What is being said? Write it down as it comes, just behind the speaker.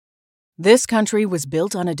This country was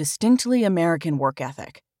built on a distinctly American work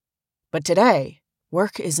ethic. But today,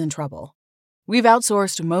 work is in trouble. We've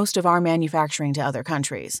outsourced most of our manufacturing to other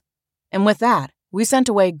countries. And with that, we sent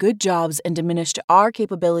away good jobs and diminished our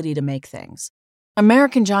capability to make things.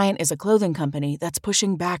 American Giant is a clothing company that's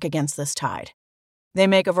pushing back against this tide. They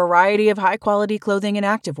make a variety of high-quality clothing and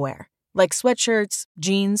activewear, like sweatshirts,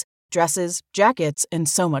 jeans, dresses, jackets, and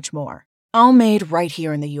so much more. All made right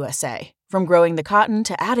here in the USA, from growing the cotton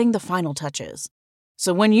to adding the final touches.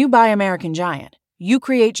 So when you buy American Giant, you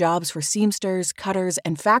create jobs for seamsters, cutters,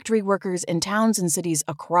 and factory workers in towns and cities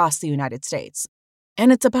across the United States.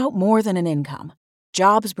 And it's about more than an income.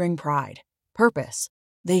 Jobs bring pride, purpose.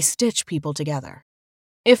 They stitch people together.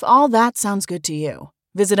 If all that sounds good to you,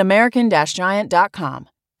 visit American-Giant.com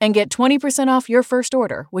and get 20% off your first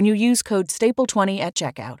order when you use code STAPLE20 at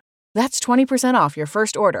checkout. That's 20% off your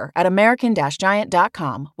first order at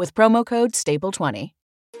American-Giant.com with promo code STAPLE20.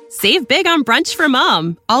 Save big on brunch for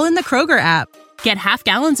mom, all in the Kroger app. Get half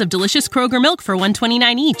gallons of delicious Kroger milk for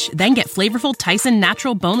 $1.29 each. Then get flavorful Tyson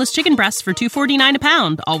natural boneless chicken breasts for $2.49 a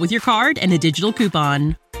pound, all with your card and a digital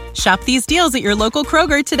coupon. Shop these deals at your local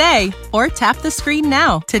Kroger today, or tap the screen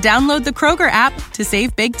now to download the Kroger app to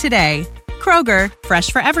save big today. Kroger,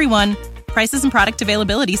 fresh for everyone. Prices and product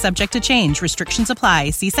availability subject to change. Restrictions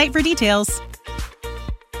apply. See site for details.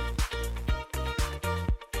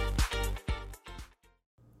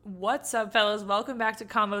 What's up, fellas? Welcome back to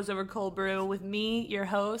Combos Over Cold Brew with me, your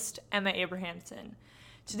host, Emma Abrahamson.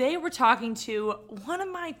 Today we're talking to one of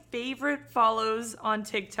my favorite follows on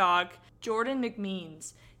TikTok, Jordan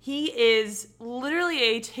McMeans. He is literally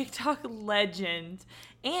a TikTok legend,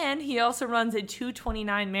 and he also runs a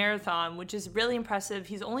 2:29 marathon, which is really impressive.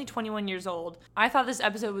 He's only 21 years old. I thought this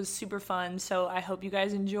episode was super fun, so I hope you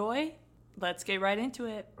guys enjoy. Let's get right into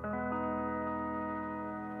it.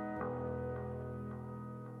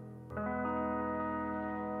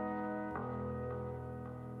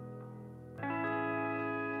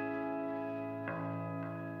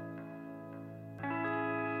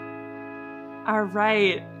 All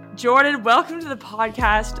right. Jordan, welcome to the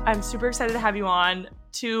podcast. I'm super excited to have you on.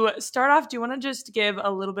 To start off, do you want to just give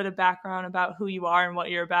a little bit of background about who you are and what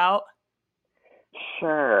you're about?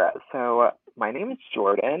 Sure. So my name is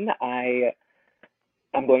Jordan. I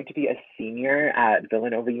am going to be a senior at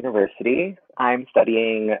Villanova University. I'm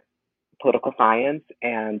studying political science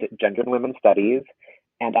and gender and women's studies,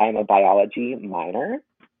 and I'm a biology minor.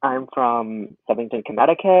 I'm from Southington,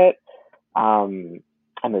 Connecticut.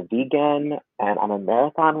 I'm a vegan, and I'm a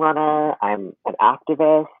marathon runner. I'm an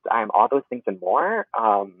activist. I'm all those things and more.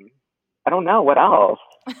 I don't know. What else?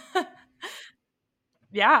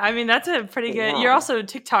 Yeah, I mean, that's a pretty good... Yeah. You're also a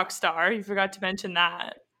TikTok star. You forgot to mention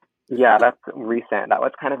that. Yeah, that's recent. That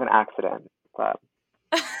was kind of an accident. But...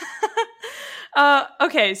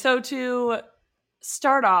 Okay, so to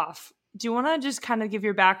start off, do you want to just kind of give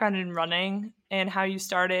your background in running and how you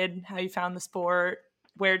started, how you found the sport,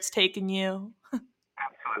 where it's taken you?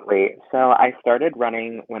 Absolutely. So I started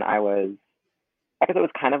running when I guess it was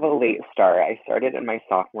kind of a late start. I started in my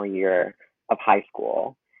sophomore year of high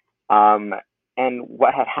school. And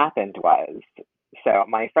what had happened was, so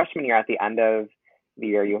my freshman year, at the end of the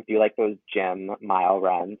year, you do like those gym mile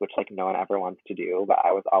runs, which like no one ever wants to do, but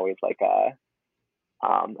I was always like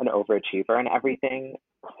an overachiever and everything.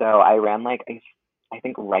 So I ran like, I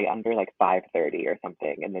think right under like 5:30 or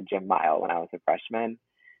something in the gym mile when I was a freshman.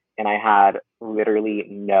 And I had literally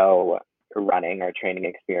no running or training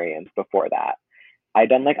experience before that. I'd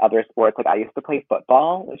done like other sports. Like I used to play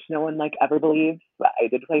football, which no one like ever believes, but I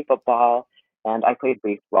did play football and I played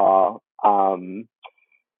baseball.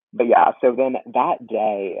 But yeah, so then that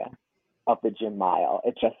day of the gym mile,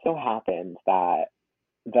 it just so happened that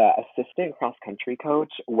the assistant cross country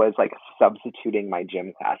coach was like substituting my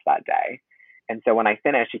gym class that day. And so when I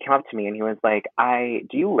finished, he came up to me and he was like,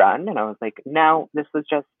 do you run? And I was like, no, this was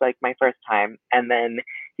just like my first time. And then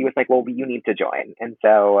he was like, well, you need to join. And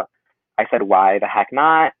so I said, why the heck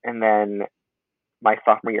not? And then my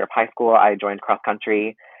sophomore year of high school, I joined cross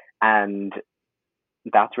country, and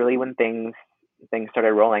that's really when things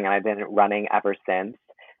started rolling, and I've been running ever since.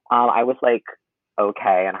 I was like,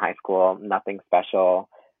 okay, in high school, nothing special.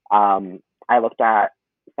 I looked at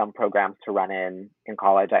some programs to run in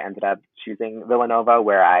college. I ended up choosing Villanova,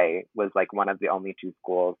 where I was like one of the only two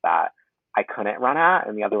schools that I couldn't run at,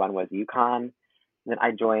 and the other one was UConn. Then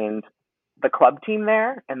I joined the club team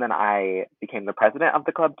there, and then I became the president of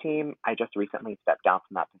the club team. I just recently stepped down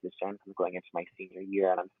from that position. I'm going into my senior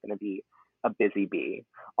year, and I'm just going to be a busy bee.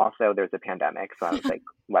 Also, there's a pandemic, so I was like,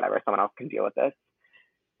 whatever, someone else can deal with this.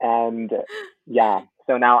 And yeah,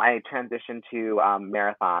 so now I transitioned to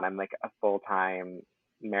marathon. I'm like a full-time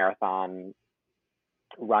marathon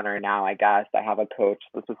runner now, I guess. I have a coach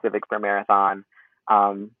specific for marathon.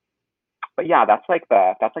 Um, but yeah, that's like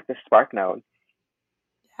the spark note.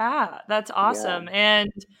 Yeah, that's Yeah. awesome.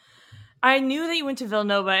 And I knew that you went to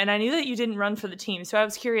Villanova, and I knew that you didn't run for the team. So I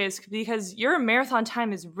was curious because your marathon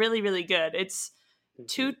time is really, really good. It's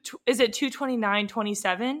Mhm. is it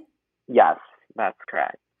 2:29:27? Yes, that's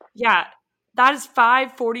correct. Yeah, that is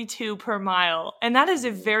 5:42 per mile, and that is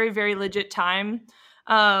a Mhm. very, very legit time.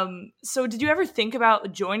 So did you ever think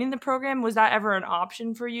about joining the program? Was that ever an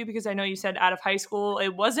option for you? Because I know you said out of high school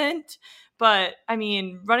it wasn't, but I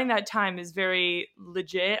mean, running that time is very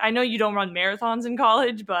legit. I know you don't run marathons in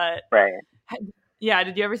college, but Right. yeah,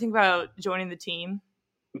 did you ever think about joining the team?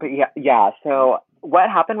 But yeah. So what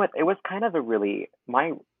happened with it was kind of a really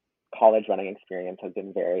my college running experience has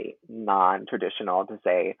been very non-traditional to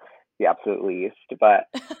say the absolute least. But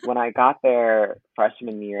when I got there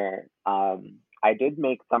freshman year, I did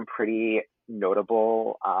make some pretty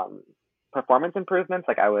notable performance improvements.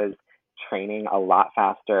 Like I was training a lot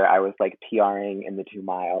faster. I was like PRing in the 2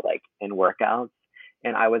 mile, like in workouts.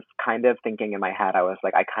 And I was kind of thinking in my head, I was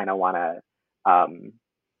like, I kind of want to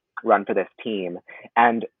run for this team.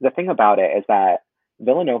 And the thing about it is that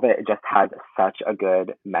Villanova just has such a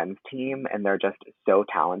good men's team and they're just so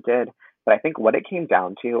talented. But I think what it came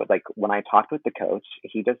down to, like when I talked with the coach,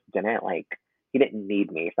 he just didn't like he didn't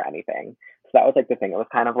need me for anything. So that was like the thing. It was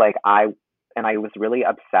kind of like I was really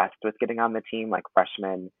obsessed with getting on the team like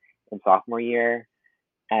freshman and sophomore year.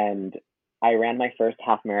 And I ran my first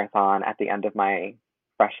half marathon at the end of my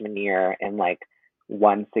freshman year in like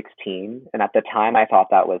 1:16. And at the time, I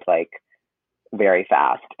thought that was like very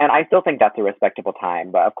fast. And I still think that's a respectable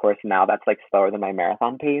time. But of course, now that's like slower than my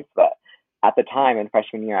marathon pace. But at the time in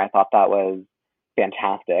freshman year, I thought that was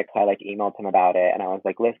fantastic. So I like emailed him about it and I was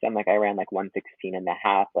like, listen, like I ran like 1:16 and a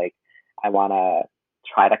half. Like I want to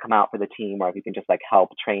try to come out for the team or if you can just like help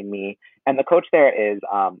train me. And the coach there is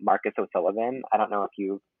Marcus O'Sullivan. I don't know if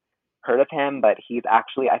you've heard of him, but he's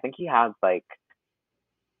actually, I think he has like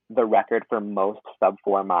the record for most sub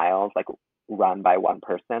 4 miles, like run by one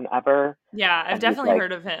person ever. Yeah, I've And he's definitely like,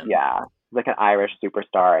 heard of him. yeah, like an Irish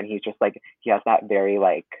superstar. And he's just like, he has that very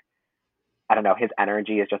like, I don't know, his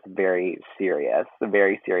energy is just very serious,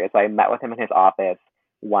 very serious. I met with him in his office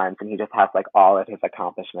once and he just has like all of his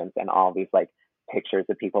accomplishments and all these like pictures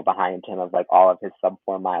of people behind him of like all of his sub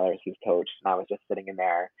 4 milers he's coached. And I was just sitting in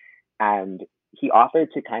there and he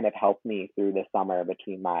offered to kind of help me through the summer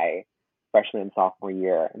between my freshman and sophomore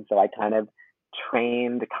year. And so I kind of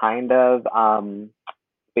trained kind of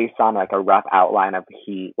based on like a rough outline of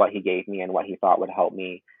what he gave me and what he thought would help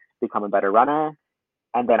me become a better runner.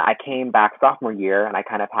 And then I came back sophomore year and I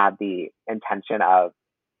kind of had the intention of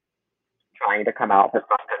trying to come out for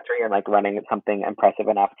cross country and like running something impressive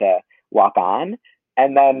enough to walk on.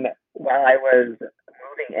 And then while I was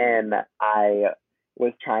moving in, I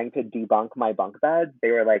was trying to debunk my bunk beds.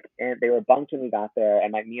 They were like they were bunked when we got there,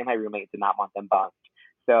 and me and my roommate did not want them bunked.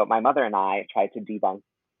 So my mother and I tried to debunk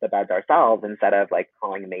the beds ourselves instead of like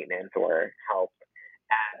calling maintenance or help.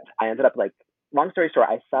 And I ended up like, long story short,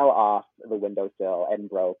 I fell off the windowsill and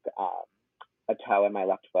broke a toe in my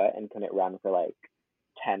left foot and couldn't run for like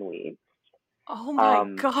 10 weeks. Oh my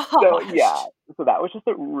So yeah, gosh. so that was just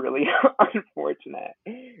a really unfortunate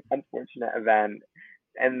event.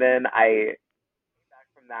 And then I back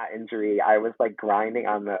from that injury, I was like grinding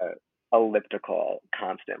on the elliptical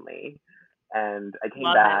constantly. And I came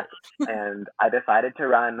Love it. back and I decided to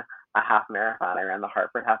run a half marathon. I ran the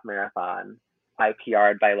Hartford half marathon. I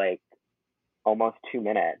PR'd by like almost 2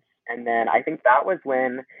 minutes. And then I think that was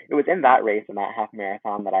when it was in that race in that half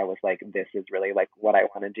marathon that I was like, this is really like what I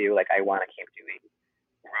want to do. Like I want to keep doing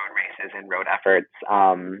road races and road efforts.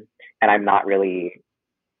 And I'm not really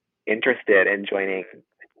interested in joining.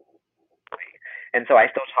 And so I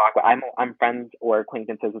still talk. I'm friends or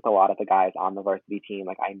acquaintances with a lot of the guys on the varsity team.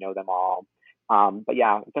 Like I know them all. But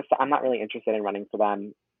yeah, just I'm not really interested in running for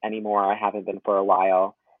them anymore. I haven't been for a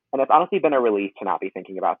while. And it's honestly been a relief to not be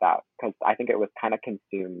thinking about that because I think it was kind of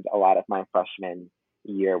consumed a lot of my freshman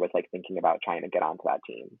year with like thinking about trying to get onto that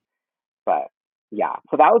team. But yeah,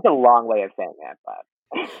 so that was a long way of saying it. But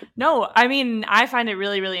No, I mean, I find it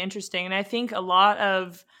really, really interesting. And I think a lot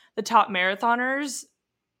of the top marathoners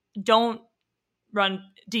don't run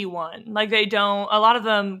D1. Like they don't, a lot of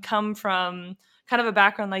them come from kind of a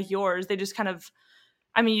background like yours. They just kind of,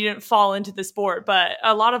 I mean, you didn't fall into the sport, but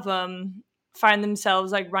a lot of them find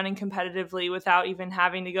themselves like running competitively without even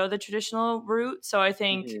having to go the traditional route. So I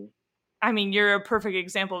think, hmm I mean, you're a perfect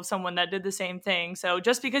example of someone that did the same thing. So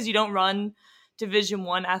just because you don't run Division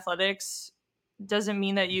 1 athletics doesn't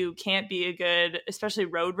mean that you can't be a good, especially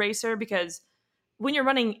road racer, because when you're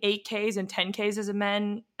running 8Ks and 10Ks as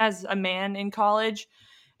a man in college,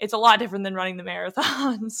 it's a lot different than running the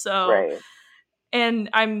marathon. So, Right. and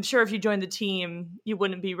I'm sure if you joined the team, you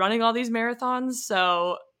wouldn't be running all these marathons.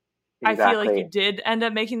 So I feel like you Exactly. did end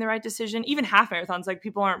up making the right decision. Even half marathons, like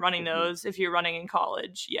people aren't running Mhm. those if you're running in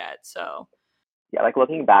college yet. So Yeah, like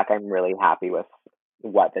looking back, I'm really happy with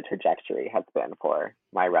what the trajectory has been for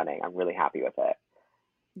my running. I'm really happy with it.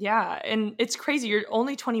 yeah, and it's crazy. You're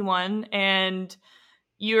only 21 and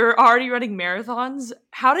you're already running marathons.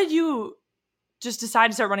 How did you just decide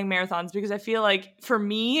to start running marathons? Because I feel like for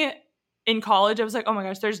me in college, I was like, oh my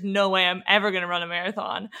gosh, there's no way I'm ever going to run a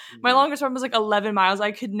marathon. My Mhm. longest run was like 11 miles.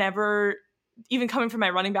 I could never, even coming from my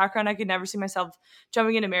running background, I could never see myself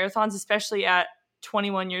jumping into marathons, especially at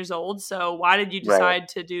 21 years old. So why did you Right. decide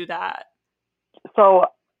to do that? So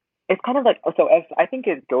it's kind of like, so as I think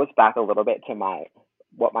it goes back a little bit to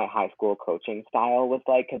what my high school coaching style was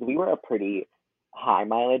like, because we were a pretty high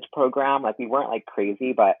mileage program. Like we weren't like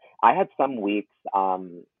crazy, but I had some weeks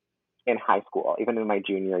in high school, even in my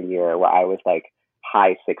junior year, where I was like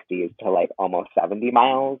high 60s to like almost 70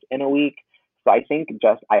 miles in a week. So I think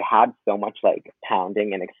just I had so much like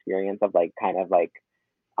pounding and experience of like kind of like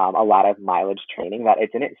a lot of mileage training that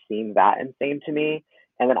it didn't seem that insane to me.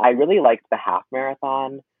 And then I really liked the half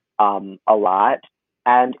marathon a lot.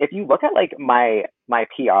 And if you look at like my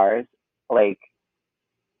PRs, like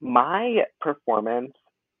my performance,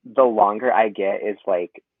 the longer I get, is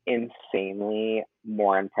like insanely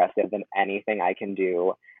more impressive than anything I can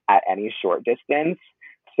do at any short distance.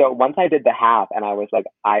 So once I did the half and I was like,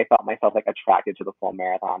 I felt myself like attracted to the full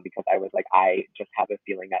marathon because I was like, I just have a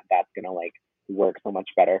feeling that that's gonna like work so much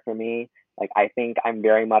better for me. Like, I think I'm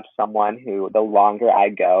very much someone who the longer I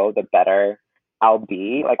go, the better I'll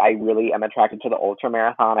be. Like, I really am attracted to the ultra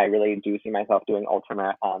marathon. I really do see myself doing ultra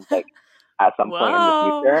marathons like at some point in the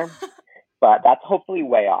Whoa. future. But that's hopefully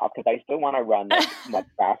way off because I still want to run like much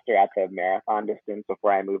faster at the marathon distance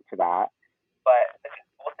before I move to that. But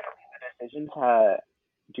ultimately, the decision to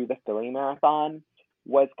do the Philly marathon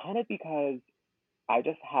was kind of because I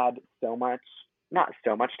just had so much, not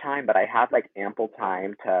so much time, but I had like ample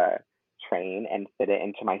time to train and fit it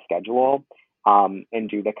into my schedule, and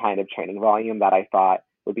do the kind of training volume that I thought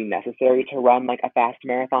would be necessary to run like a fast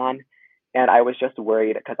marathon. And I was just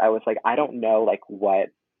worried because I was like, I don't know like what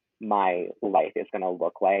my life is going to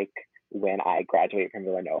look like when I graduate from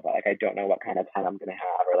Villanova. Like, I don't know what kind of time I'm going to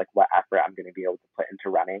have or like what effort I'm going to be able to put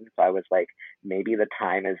into running. So I was like, maybe the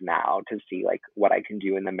time is now to see like what I can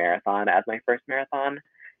do in the marathon as my first marathon.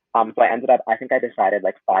 So I ended up, I think I decided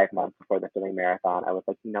like 5 months before the Philly marathon, I was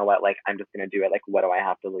like, you know what, like I'm just gonna do it. Like, what do I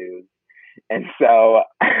have to lose? And so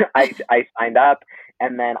I signed up,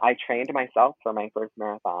 and then I trained myself for my first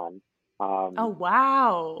marathon. Oh, Um,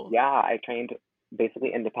 wow. yeah, I trained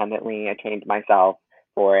basically independently. I trained myself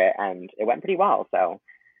for it, and it went pretty well. So,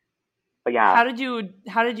 but yeah, How did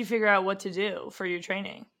you figure out what to do for your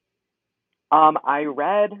training? I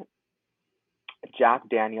read Jack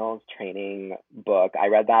Daniels' training book. I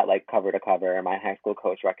read that like cover to cover. My high school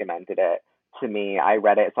coach recommended it to me. I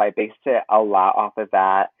read it, so I based it a lot off of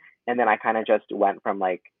that. And then I kind of just went from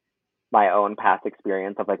like my own past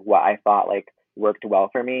experience of like what I thought like worked well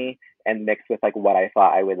for me and mixed with like what I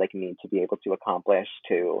thought I would like need to be able to accomplish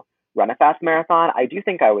to run a fast marathon. I do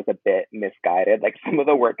think I was a bit misguided. Like some of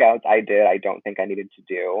the workouts I did, I don't think I needed to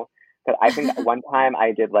do. But I think one time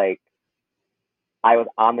I did like I was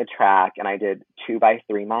on the track and I did 2 by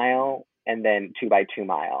 3 mile and then 2 by 2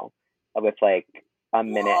 mile with like a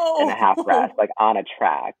minute and a half rest, Whoa. like on a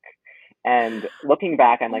track. And looking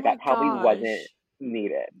back, I'm Oh like, my that probably wasn't gosh.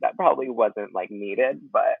 needed. That probably wasn't like needed,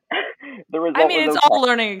 but the I result mean, was it's okay. all a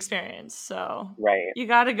learning experience, so Right. you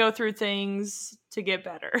got to go through things to get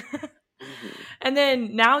better. Hmm. And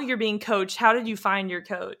then now you're being coached. How did you find your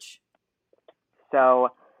coach? So,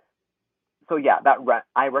 so yeah,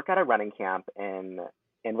 I work at a running camp in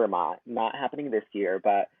Vermont, not happening this year,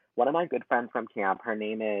 but one of my good friends from camp, her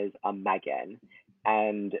name is Megan,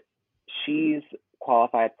 and she's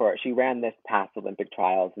qualified for. She ran this past Olympic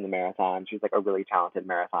trials in the marathon. She's like a really talented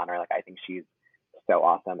marathoner. Like I think she's so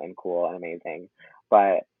awesome and cool and amazing.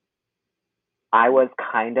 But I was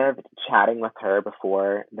kind of chatting with her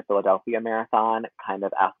before the Philadelphia marathon, kind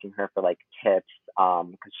of asking her for like tips,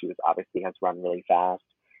 because she was obviously has run really fast,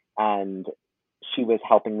 and she was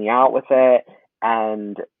helping me out with it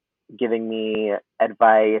and giving me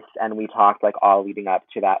advice, and we talked like all leading up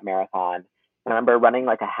to that marathon. I remember running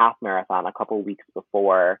like a half marathon a couple weeks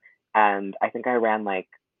before, and I think I ran like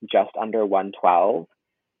just under 112.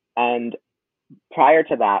 And prior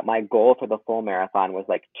to that, my goal for the full marathon was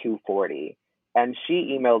like 240. And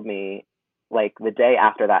she emailed me like the day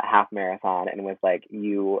after that half marathon and was like,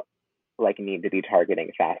 you like need to be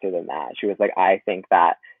targeting faster than that. She was like, I think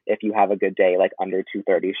that if you have a good day, like under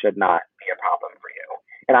 2:30 should not be a problem for you.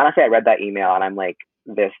 And honestly, I read that email and I'm like,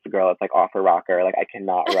 this girl is like off her rocker. Like I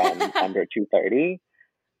cannot run under 2:30.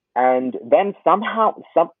 And then somehow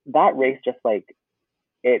that race just like,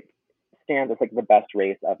 it stands as like the best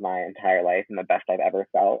race of my entire life and the best I've ever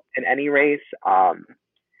felt in any race. And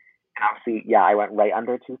obviously, yeah, I went right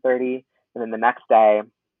under 2:30. And then the next day,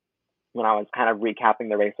 when I was kind of recapping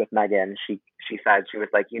the race with Megan, she said, she was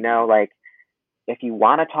like, like if you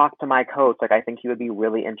want to talk to my coach, like I think he would be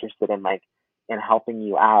really interested in like in helping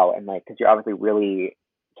you out, and like because you're obviously really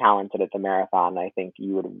talented at the marathon. I think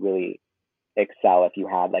you would really excel if you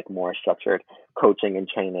had like more structured coaching and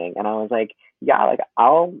training. And I was like, yeah, like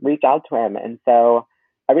I'll reach out to him. And so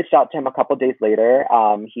I reached out to him a couple days later.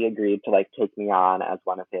 He agreed to like take me on as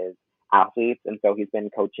one of his athletes, and so he's been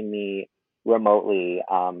coaching me remotely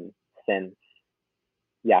since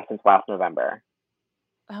last November.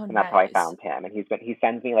 Oh, And that's how I nice. found him. And he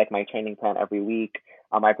sends me like my training plan every week.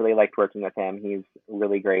 I've really liked working with him. He's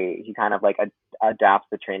really great. He kind of like adapts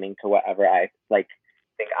the training to whatever I like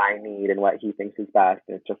think I need and what he thinks is best.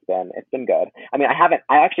 And it's been good. I mean,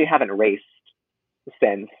 I actually haven't raced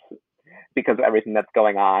since because of everything that's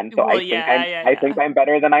going on. So Well, I think I'm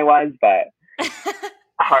better than I was, but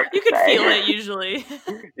hard to You can say. feel it usually.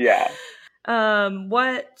 Yeah.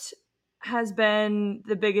 What has been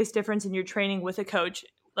the biggest difference in your training with a coach,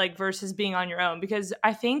 like versus being on your own? Because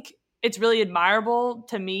I think it's really admirable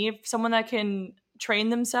to me, someone that can train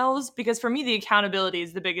themselves, because for me, the accountability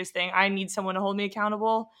is the biggest thing. I need someone to hold me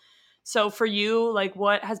accountable. So for you, like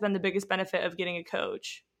what has been the biggest benefit of getting a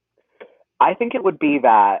coach? I think it would be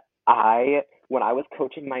that when I was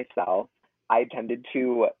coaching myself, I tended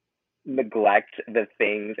to neglect the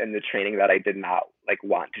things and the training that I did not like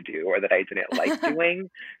want to do or that I didn't like doing.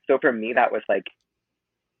 So for me, that was like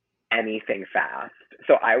anything fast.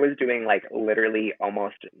 So I was doing like literally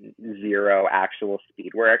almost zero actual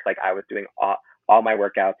speed work. Like I was doing all my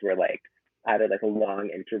workouts were like either like long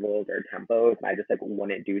intervals or tempos, and I just like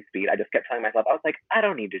wouldn't do speed. I just kept telling myself, I was like, I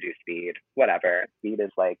don't need to do speed. Whatever. Speed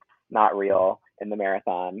is like not real in the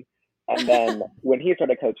marathon. And then when he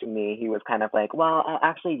started coaching me, he was kind of like, well,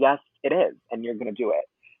 actually, yes, it is, and you're going to do it.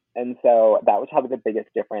 And so that was probably the biggest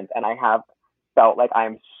difference. And I have felt like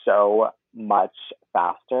I'm so much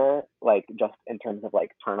faster, like just in terms of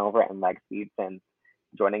like turnover and leg speed since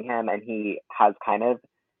joining him. And he has kind of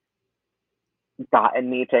gotten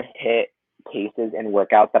me to hit paces in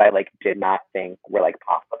workouts that I like did not think were like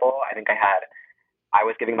possible. I think I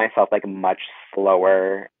was giving myself like much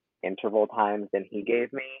slower interval times than he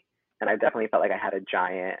gave me. And I definitely felt like I had a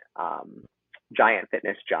giant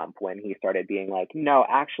fitness jump when he started being like, no,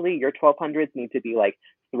 actually your 1200s need to be like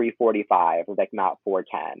 345, like not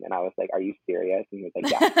 410. And I was like, are you serious? And he was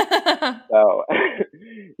like, yeah. So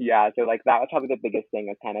yeah, so like that was probably the biggest thing,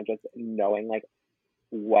 is kind of just knowing like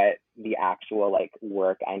what the actual like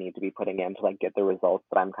work I need to be putting in to like get the results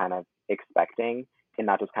that I'm kind of expecting, and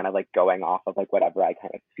not just kind of like going off of like whatever I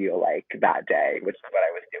kind of feel like that day, which is what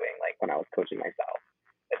I was doing like when I was coaching myself.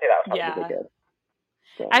 I'd say that was probably the biggest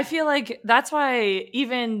thing. I feel like that's why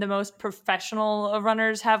even the most professional of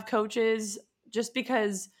runners have coaches, just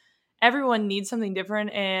because everyone needs something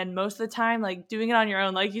different. And most of the time, like doing it on your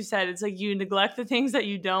own, like you said, it's like you neglect the things that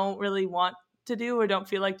you don't really want to do or don't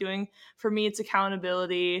feel like doing. For me, it's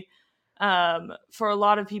accountability. For a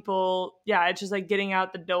lot of people, yeah, it's just like getting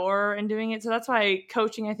out the door and doing it. So that's why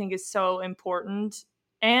coaching, I think, is so important.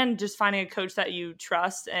 And just finding a coach that you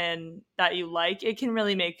trust and that you like, it can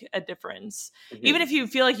really make a difference. Mm-hmm. Even if you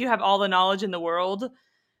feel like you have all the knowledge in the world,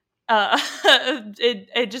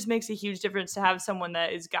 it just makes a huge difference to have someone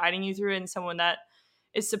that is guiding you through it and someone that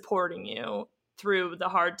is supporting you through the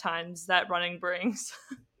hard times that running brings.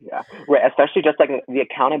 Yeah, right. Especially just like the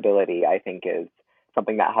accountability, I think is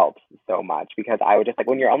something that helps so much, because I would just like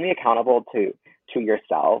when you're only accountable to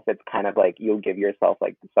yourself, it's kind of like you'll give yourself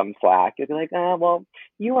like some slack. You'll be like, well,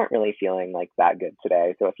 you weren't really feeling like that good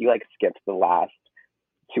today. So if you like skipped the last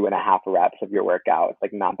 2.5 reps of your workout, it's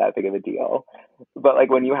like not that big of a deal. But like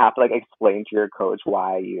when you have to like explain to your coach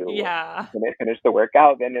why you didn't finish the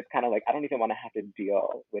workout, then it's kind of like I don't even want to have to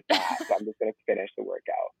deal with that. So I'm just going to finish the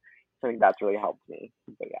workout. I think that's really helped me.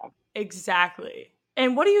 But yeah. Exactly.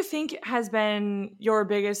 And what do you think has been your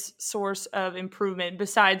biggest source of improvement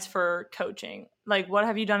besides for coaching? Like what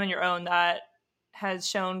have you done on your own that has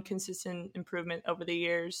shown consistent improvement over the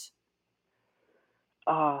years?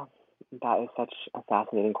 That is such a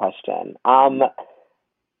fascinating question. I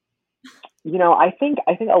think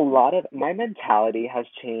a lot of my mentality has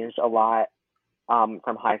changed a lot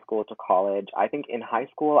from high school to college. I think in high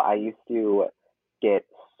school, I used to get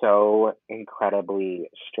so incredibly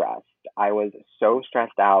stressed. I was so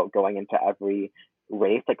stressed out going into every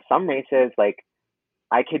race. Like some races, like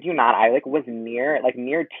I kid you not, I like was near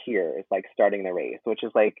tears, like starting the race, which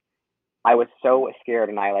is like I was so scared,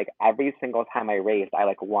 and I like every single time I raced, I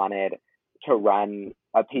like wanted to run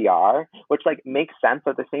a PR, which like makes sense.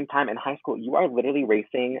 But at the same time, in high school, you are literally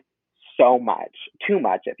racing so much, too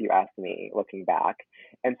much, if you ask me, looking back.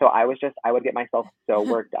 And so I would get myself so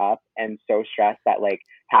worked up and so stressed that like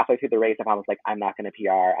halfway through the race, if I was like, I'm not going to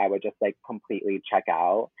PR, I would just like completely check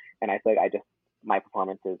out. And I feel like my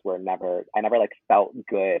performances I never like felt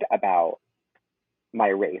good about my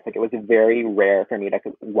race. Like it was very rare for me to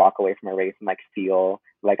walk away from a race and like feel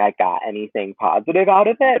like I got anything positive out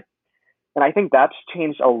of it. And I think that's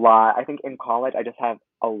changed a lot. I think in college I just have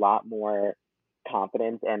a lot more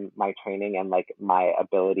confidence in my training and like my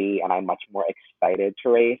ability, and I'm much more excited to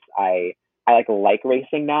race. I like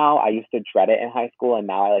racing now. I used to dread it in high school, and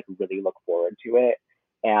now I like really look forward to it.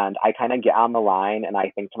 And I kind of get on the line and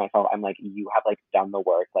I think to myself, I'm like, you have like done the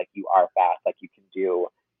work, like you are fast, like you can do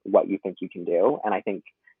what you think you can do. And I think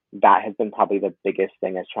that has been probably the biggest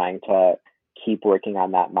thing, is trying to keep working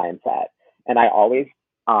on that mindset. And I always,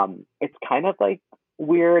 it's kind of like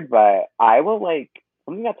weird, but I will like,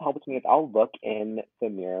 something that's helped me is I'll look in the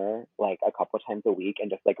mirror like a couple of times a week and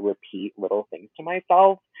just like repeat little things to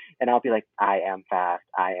myself. And I'll be like, I am fast,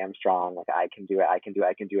 I am strong, like I can do it, I can do it,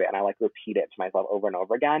 I can do it. And I like repeat it to myself over and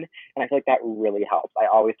over again. And I feel like that really helps. I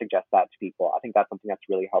always suggest that to people. I think that's something that's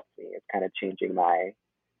really helped me. It's kind of changing my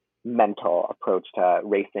mental approach to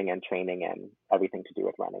racing and training and everything to do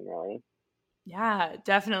with running, really. Yeah,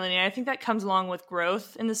 definitely. And I think that comes along with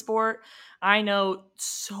growth in the sport. I know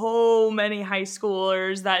so many high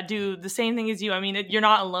schoolers that do the same thing as you. I mean, you're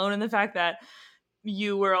not alone in the fact that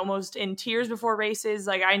you were almost in tears before races.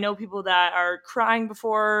 Like I know people that are crying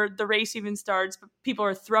before the race even starts, but people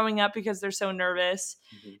are throwing up because they're so nervous.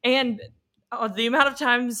 Mm-hmm. And the amount of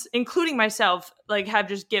times, including myself, like have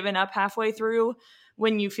just given up halfway through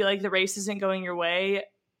when you feel like the race isn't going your way.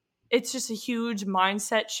 It's just a huge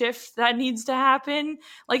mindset shift that needs to happen.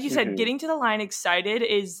 Like you said, Mm-hmm. getting to the line excited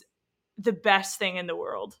is the best thing in the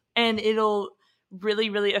world, and it'll really,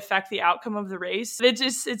 really affect the outcome of the race.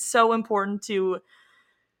 It's so important to,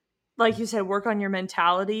 like you said, work on your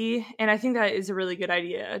mentality. And I think that is a really good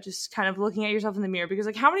idea. Just kind of looking at yourself in the mirror, because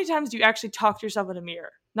like how many times do you actually talk to yourself in a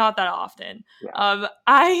mirror? Not that often. Yeah.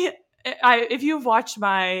 I if you've watched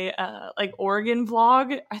my like Oregon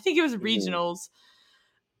vlog, I think it was Mm-hmm. regionals.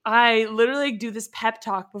 I literally do this pep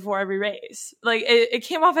talk before every race. Like it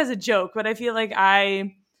came off as a joke, but I feel like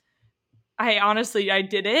I honestly, I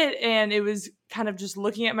did it, and it was kind of just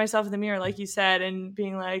looking at myself in the mirror, like you said, and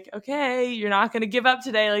being like, okay, you're not going to give up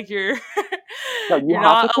today. Like No, you you're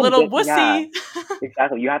have to not a little convince, yeah. wussy.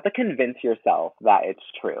 Exactly. You have to convince yourself that it's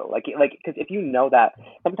true. Because if you know that,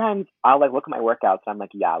 sometimes I'll like look at my workouts and I'm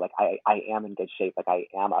like, yeah, like I am in good shape. Like I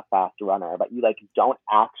am a fast runner, but you like don't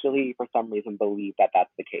actually, for some reason, believe that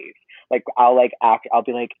that's the case. Like I'll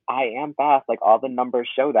be like, I am fast. Like all the numbers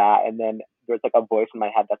show that. And then there's like a voice in my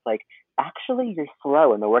head that's like, actually you're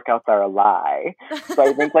slow and the workouts are a lie. So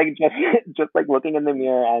I think like just like looking in the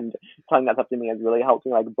mirror and telling that stuff to me has really helped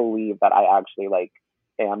me like believe that I actually like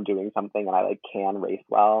am doing something and I like can race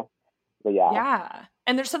well. But yeah. Yeah.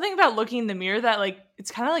 And there's something about looking in the mirror that like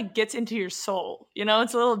it's kind of like gets into your soul. You know,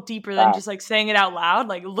 it's a little deeper than That just like saying it out loud.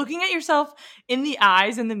 Like looking at yourself in the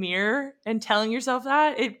eyes in the mirror and telling yourself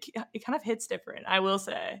that, it kind of hits different, I will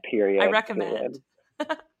say. I recommend.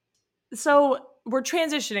 period. So we're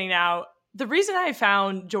transitioning now. The reason I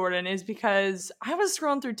found Jordan is because I was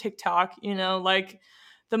scrolling through TikTok, you know, like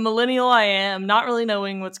the millennial I am, not really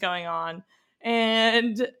knowing what's going on.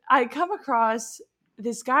 And I come across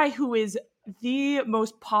this guy who is the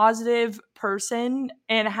most positive person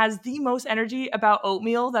and has the most energy about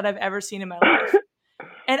oatmeal that I've ever seen in my life.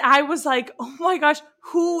 And I was like, "Oh my gosh,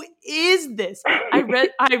 who is this?" I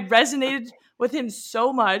resonated with him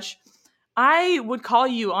so much. I would call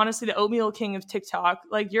you honestly the oatmeal king of TikTok.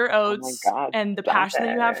 Like your Oh my oats god, and the stop passion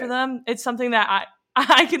that you have for it. them, it's something that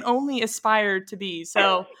I can only aspire to be.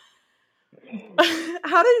 So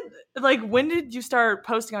how did like when did you start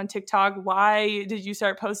posting on TikTok? Why did you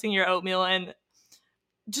start posting your oatmeal, and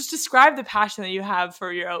just describe the passion that you have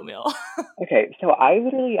for your oatmeal? Okay, so I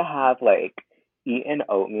literally have like eaten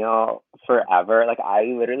oatmeal forever. Like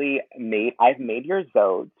I've made your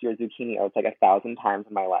zodes, your zucchini oats like 1,000 times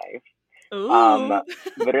in my life. Um, Ooh.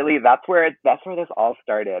 literally, that's where this all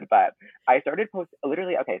started. But I started post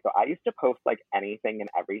literally. Okay, so I used to post like anything and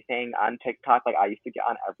everything on TikTok. Like I used to get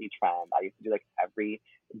on every trend. I used to do like every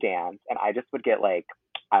dance, and I just would get like,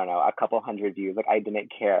 I don't know, a couple hundred views. Like I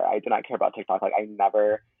didn't care. I did not care about TikTok. Like I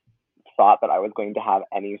never thought that I was going to have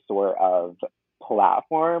any sort of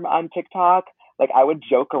platform on TikTok. Like I would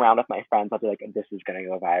joke around with my friends. I'd be like, "This is gonna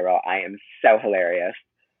go viral. I am so hilarious."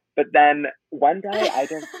 But then one day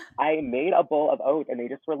I made a bowl of oats and they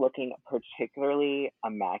just were looking particularly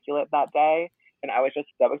immaculate that day. And I was just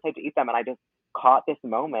so excited to eat them. And I just caught this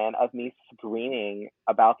moment of me screaming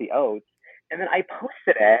about the oats. And then I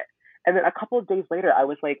posted it. And then a couple of days later, I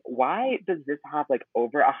was like, why does this have like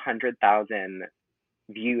over 100,000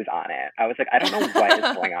 views on it? I was like, I don't know what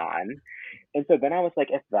is going on. And so then I was like,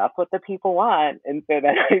 if that's what the people want. And so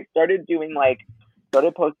then I started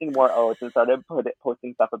posting more oats and started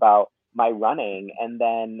posting stuff about my running. And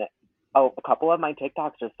then a couple of my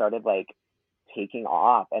TikToks just started like taking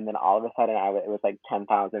off. And then all of a sudden it was like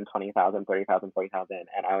 10,000, 20,000, 30,000, 40,000.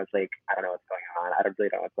 And I was like, I don't know what's going on. I don't really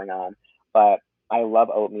know what's going on. But I love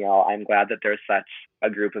Oatmeal. I'm glad that there's such a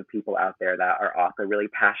group of people out there that are also really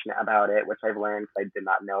passionate about it, which I've learned because I did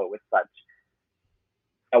not know it was such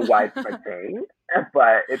a widespread thing.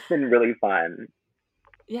 But it's been really fun.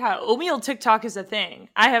 Yeah, oatmeal TikTok is a thing.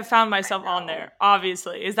 I have found myself on there,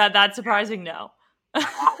 obviously. Is that surprising? No. I'm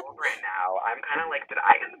all over it now. I'm kind of like, did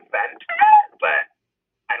I invent it? But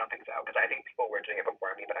I don't think so, because I think people were doing it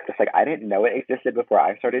before me. But I'm just like, I didn't know it existed before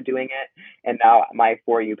I started doing it. And now my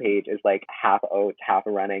For You page is like half oats, half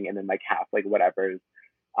running, and then like half like whatever's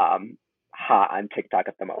hot on TikTok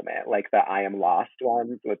at the moment. Like the I Am Lost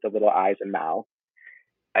ones with the little eyes and mouth.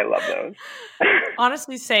 I love those.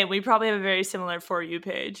 Honestly, same. We probably have a very similar For You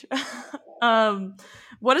page.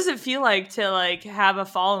 What does it feel like to like have a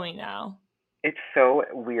following now? It's so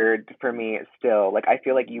weird for me still. Like I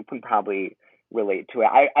feel like you can probably relate to it.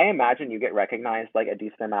 I imagine you get recognized like a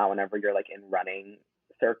decent amount whenever you're like in running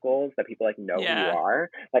circles that people like know who you Yeah. are.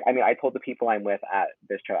 Like I mean, I told the people I'm with at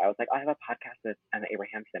this show, I was like, I have a podcast with Emma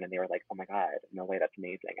Abrahamson, and they were like, oh my god, no way, that's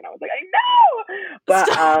amazing. And I was like, I know, but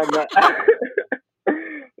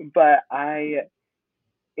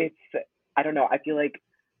it's I don't know. I feel like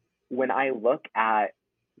when I look at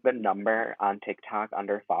the number on TikTok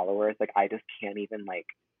under followers, like I just can't even like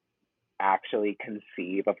actually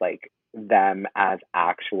conceive of like them as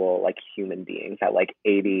actual like human beings, that like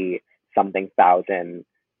 80 something thousand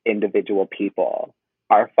individual people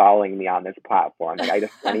are following me on this platform. Like I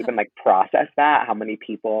just can't even like process that, how many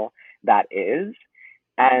people that is.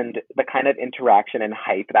 And the kind of interaction and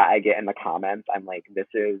hype that I get in the comments, I'm like, this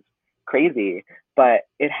is crazy. But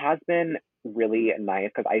it has been really nice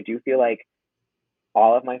because I do feel like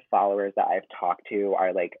all of my followers that I've talked to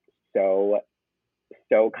are like so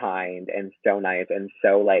kind and so nice and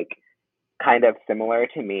so like kind of similar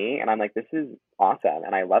to me, and I'm like, this is awesome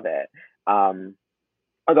and I love it.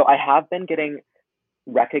 Although I have been getting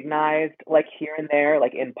recognized like here and there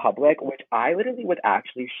like in public, which I literally was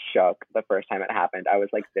actually shook the first time it happened. I was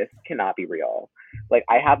like, this cannot be real. Like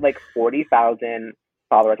I had like 40,000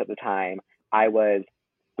 followers at the time. I was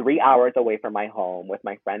 3 hours away from my home with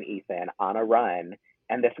my friend Ethan on a run,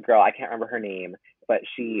 and this girl, I can't remember her name, but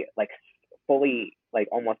she like fully like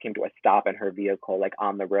almost came to a stop in her vehicle like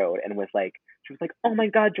on the road and was like, she was like, oh my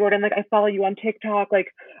god, Jordan, like I follow you on TikTok, like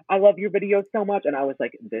I love your videos so much. And I was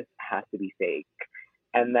like, this has to be fake.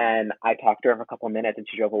 And then I talked to her for a couple of minutes and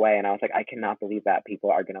she drove away, and I was like, I cannot believe that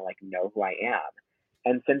people are gonna like know who I am.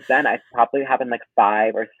 And since then I probably happened like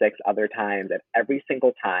 5 or 6 other times, and every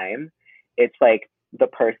single time it's like the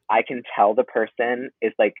person, I can tell the person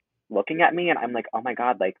is like looking at me, and I'm like, oh my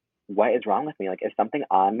god, like what is wrong with me? Like is something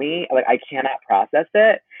on me? Like I cannot process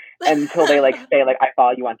it until they like say like I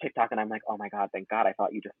follow you on TikTok, and I'm like, oh my god, thank God, I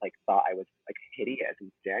thought you just like thought I was like hideous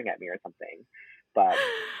and staring at me or something. But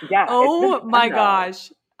yeah, it's been Oh fun my though.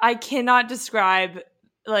 gosh. I cannot describe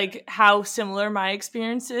like how similar my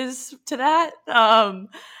experience is to that.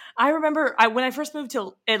 I remember when I first moved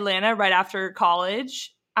to Atlanta right after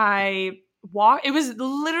college, it was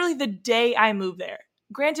literally the day I moved there.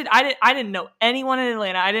 Granted, I didn't know anyone in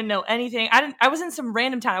Atlanta. I didn't know anything. I was in some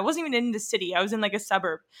random town. I wasn't even in the city. I was in like a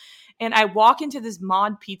suburb. And I walk into this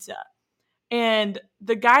Mod Pizza, and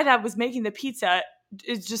the guy that was making the pizza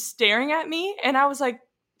is just staring at me, and I was like,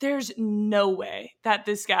 there's no way that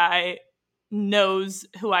this guy knows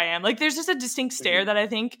who I am. Like there's just a distinct stare Mhm. that I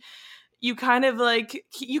think you kind of like,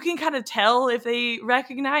 you can kind of tell if they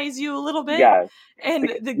recognize you a little bit. Yes. And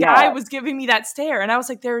the guy Yeah. was giving me that stare, and I was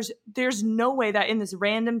like, there's no way that in this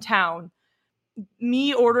random town,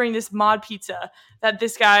 me ordering this Mod Pizza, that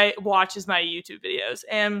this guy watches my YouTube videos.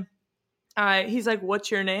 And he's like,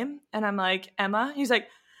 "What's your name?" And I'm like, "Emma." He's like,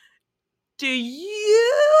 "Do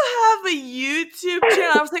you have a YouTube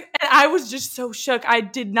channel?" I was like, and I was just so shook. I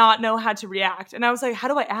did not know how to react. And I was like, how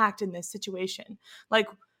do I act in this situation? Like,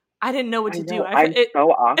 I didn't know what I to do. know. I'm so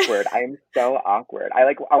awkward. I'm so awkward. I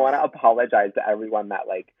want to apologize to everyone that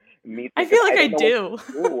like meets me I because feel like I I don't know what do.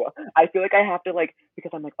 to do. I feel like I have to like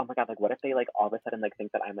because I'm like, oh my god, like what if they like all of a sudden like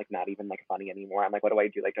think that I'm like not even like funny anymore? I'm like, what do I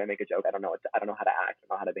do? Like, do I make a joke? I don't know. I don't know how to act. I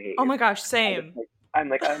don't know how to behave. Oh my gosh, I just same. like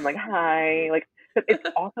I'm like hi like 'cause it's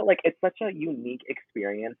also like it's such a unique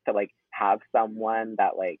experience to like have someone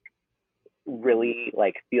that like really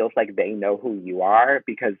like feels like they know who you are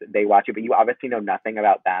because they watch you, but you obviously know nothing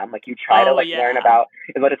about them. Like you try to Oh like learn yeah. about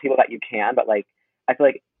as much as people that you can, but like I feel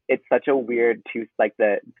like it's such a weird two like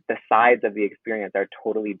the sides of the experience are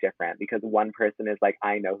totally different because one person is like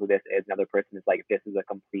I know who this is, another person is like this is a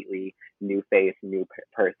completely new face, new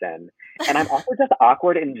person, and I'm also just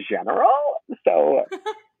awkward in general. So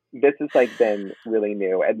this has like been really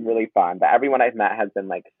new and really fun, but everyone I've met has been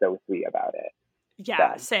like so sweet about it.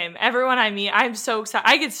 Yeah, So same. Everyone I meet, I'm so excited.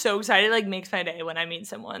 I get so excited. It like makes my day when I meet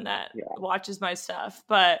someone that yeah. watches my stuff.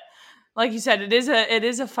 But like you said, it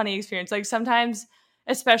is a funny experience. Like sometimes,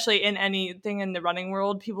 especially in anything in the running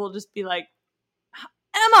world, people will just be like,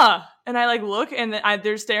 Emma, and I like look and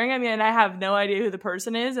they're staring at me and I have no idea who the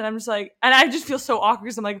person is, and I'm just like, and I just feel so awkward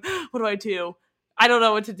because I'm like, what do I do? I don't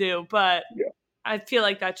know what to do, but Yeah. I feel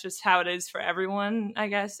like that's just how it is for everyone. I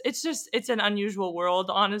guess it's an unusual world,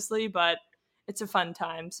 honestly, but it's a fun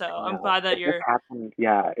time. So I'm No, glad that it just you're, happened.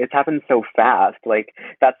 Yeah, it's happened so fast. Like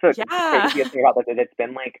that's the yeah. craziest thing about this. Is it's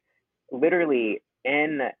been like literally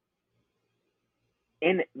in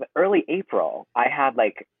early April, I had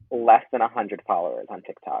like less than 100 followers on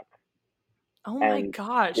TikTok, Oh my and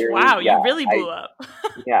gosh! very Wow, you yeah, really blew up.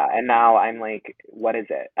 and now I'm like, what is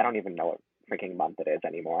it? I don't even know what freaking month it is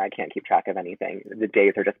anymore. I can't keep track of anything. The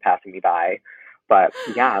days are just passing me by. But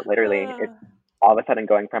yeah, literally, it's Uh, all of a sudden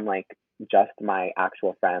going from like just my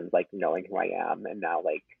actual friends like knowing who I am, and now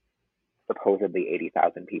like supposedly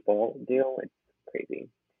 80,000 people do. It's crazy.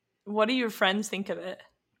 what do your friends think of it?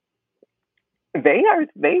 They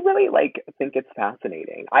really like think it's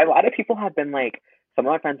fascinating. A lot of people have been like, some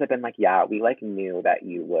of my friends have been like, yeah, we like knew that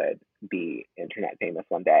you would be internet famous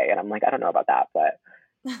one day. And I'm like, I don't know about that, but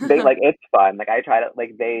they like, it's fun. Like I try to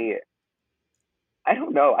like, I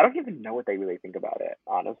don't know. I don't even know what they really think about it,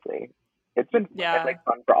 honestly. It's Yeah, like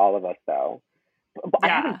fun for all of us though. But I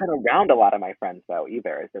haven't yeah, been around a lot of my friends though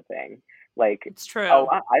either is the thing. Like it's true.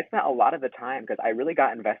 I spent a lot of the time because I really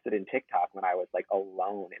got invested in TikTok when I was like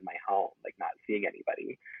alone in my home, like not seeing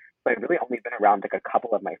anybody. So I've really only been around like a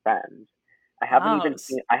couple of my friends. Oh,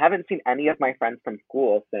 I haven't seen any of my friends from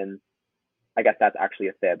school since I guess that's actually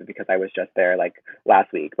a fib because I was just there like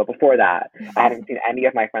last week. But before that, I hadn't seen any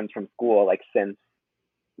of my friends from school like since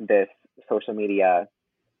this social media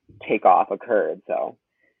takeoff occurred. So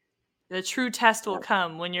the true test will yeah.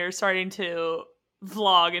 come when you're starting to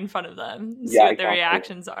vlog in front of them and see Yeah, what their exactly.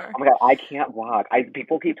 reactions are. Oh my god, I can't vlog.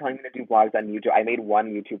 People keep telling me to do vlogs on YouTube. I made one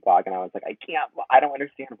YouTube vlog and I was like, I can't. I don't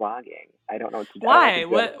understand vlogging. I don't know what to do. I don't know what to Why?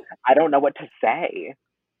 do. What? I don't know what to say.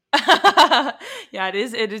 Yeah, it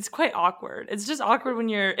is. It is quite awkward. It's just awkward when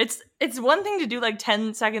you're. It's one thing to do like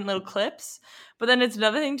 10-second little clips, but then it's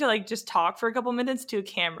another thing to like just talk for a couple minutes to a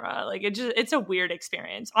camera. Like it's a weird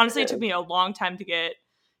experience. Honestly, it It took is. me a long time to get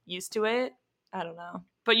used to it. I don't know,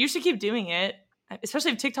 but you should keep doing it,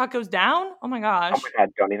 especially if TikTok goes down. Oh my Oh my gosh, god,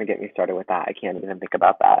 don't even get me started with that. I can't even think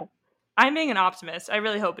about that. I'm being an optimist. I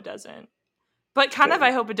really hope it doesn't, but kind of Same.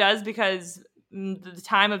 I hope it does because the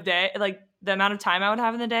time of day, like the amount of time I would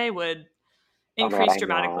have in the day, would Oh my god, increase I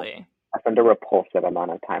know. dramatically. I spend a repulsive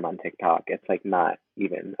amount of time on TikTok. It's like not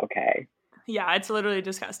even okay. Yeah, it's literally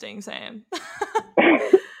disgusting. Same.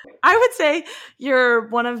 I would say you're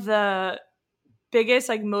one of the biggest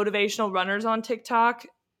like motivational runners on TikTok.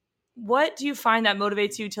 What do you find that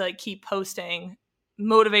motivates you to like keep posting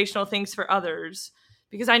motivational things for others?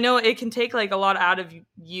 Because I know it can take like a lot out of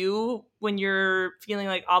you when you're feeling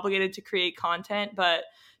like obligated to create content, but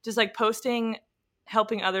just like posting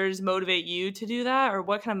helping others motivate you to do that, or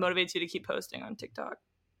what kind of motivates you to keep posting on TikTok?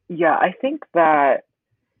 Yeah, I think that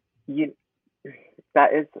you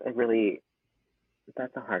that is a really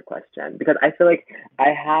that's a hard question because I feel like I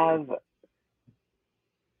have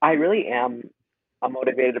I really am a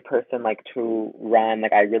motivated person like to run.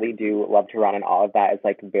 Like I really do love to run and all of that is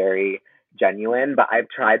like very genuine. But I've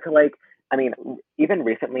tried to like I mean, even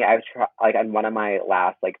recently I've tried like on one of my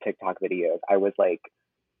last like TikTok videos, I was like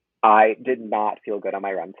I did not feel good on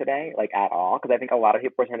my run today, like at all, because I think a lot of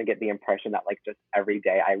people are trying to get the impression that like just every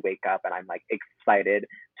day I wake up and I'm like excited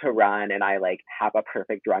to run and I like have a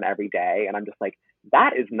perfect run every day. And I'm just like,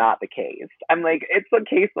 that is not the case. I'm like, it's the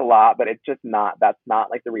case a lot, but it's just not, that's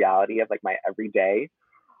not like the reality of like my everyday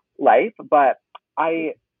life. But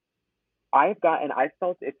I, I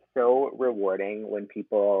felt it's so rewarding when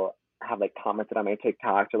people have like commented on my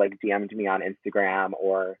TikToks or like DM'd me on Instagram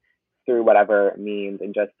or through whatever means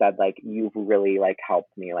and just said like you've really like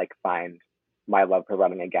helped me like find my love for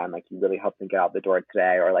running again. Like you really helped me get out the door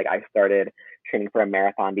today, or like I started training for a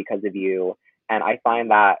marathon because of you. And I find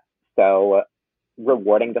that so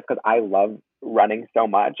rewarding just because I love running so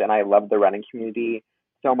much and I love the running community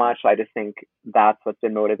so much. So I just think that's what's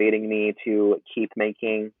been motivating me to keep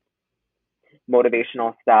making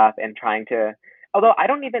motivational stuff and trying to, although I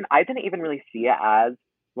didn't even really see it as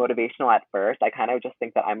motivational at first. I kind of just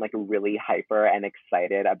think that I'm like really hyper and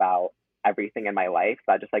excited about everything in my life. So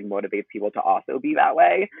that just like motivates people to also be that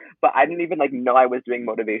way. But I didn't even like know I was doing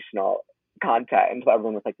motivational content until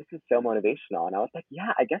everyone was like, this is so motivational. And I was like,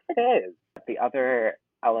 yeah, I guess it is. The other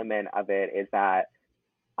element of it is that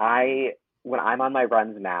when I'm on my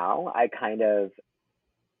runs now, I kind of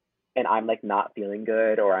and I'm like not feeling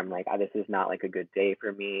good or I'm like, oh, this is not like a good day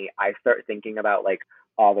for me, I start thinking about like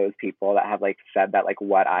all those people that have like said that like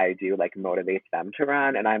what I do like motivates them to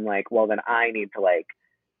run. And I'm like, well, then I need to like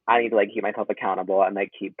keep myself accountable and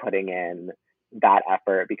like keep putting in that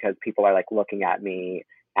effort because people are like looking at me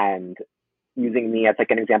and using me as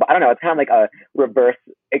like an example. I don't know. It's kind of like a reverse.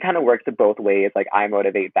 It kind of works both ways. Like I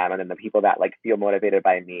motivate them, and then the people that like feel motivated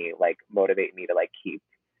by me like motivate me to like keep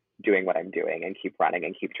doing what I'm doing and keep running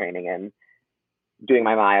and keep training and doing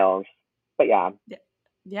my miles. But yeah.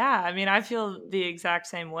 Yeah, I mean, I feel the exact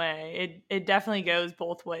same way. It definitely goes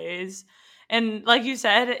both ways. And like you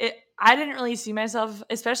said, I didn't really see myself,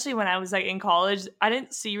 especially when I was like in college, I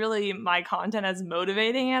didn't see really my content as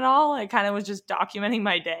motivating at all. I kind of was just documenting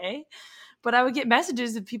my day. But I would get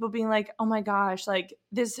messages of people being like, "Oh my gosh, like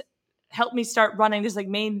this helped me start running. This like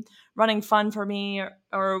made running fun for me,"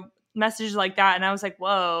 or messages like that. And I was like,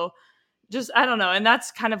 "Whoa." Just I don't know, and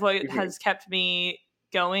that's kind of what Mm-hmm. has kept me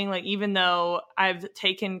going. Like even though I've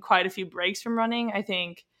taken quite a few breaks from running, I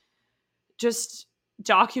think just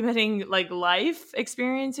documenting like life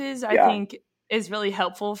experiences, I Yeah. think is really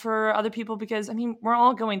helpful for other people because I mean we're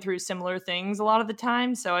all going through similar things a lot of the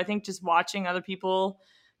time. So I think just watching other people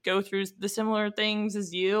go through the similar things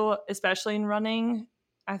as you, especially in running,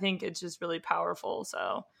 I think it's just really powerful.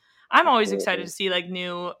 So I'm always excited Absolutely. to see like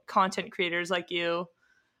new content creators like you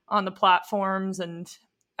on the platforms. And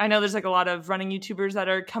I know there's like a lot of running YouTubers that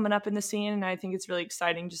are coming up in the scene. And I think it's really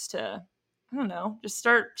exciting just to, I don't know, just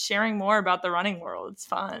start sharing more about the running world. It's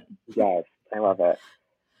fun. Yes, I love it.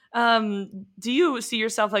 Do you see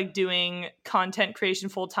yourself like doing content creation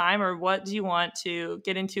full time, or what do you want to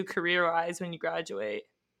get into career wise when you graduate?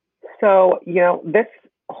 So, this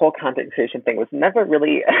whole content creation thing was never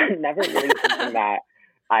really, never really something that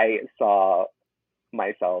I saw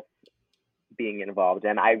myself being involved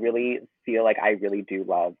in. I really feel like I really do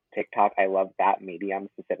love TikTok. I love that medium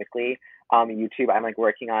specifically. YouTube, I'm like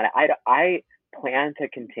working on it. I plan to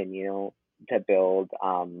continue to build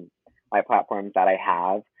my platforms that I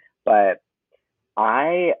have, but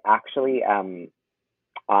I actually am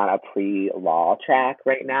on a pre-law track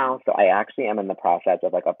right now. So I actually am in the process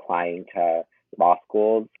of like applying to law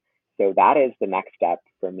schools. So that is the next step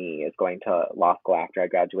for me is going to law school after I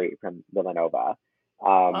graduate from Villanova.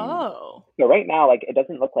 Um, Oh, so right now, like it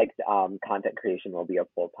doesn't look like content creation will be a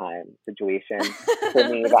full-time situation for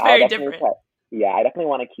me, but that's I'll very definitely different. try. Yeah, I definitely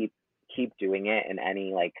want to keep doing it in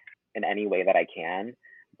any way that I can.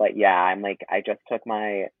 But yeah, I'm like I just took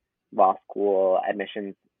my law school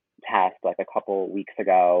admissions test like a couple weeks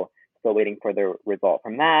ago. Still waiting for the result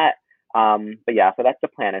from that. But yeah, so that's the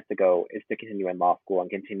plan is to continue in law school and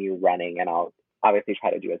continue running, and I'll obviously try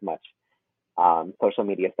to do as much social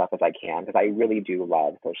media stuff as I can because I really do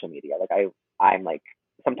love social media. Like I'm like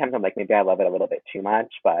sometimes I'm like maybe I love it a little bit too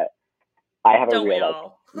much, but I have a Don't we real like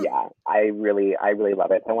all? yeah, I really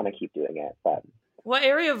love it. So I want to keep doing it. But What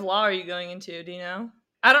area of law are you going into? Do you know?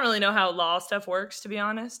 I don't really know how law stuff works, to be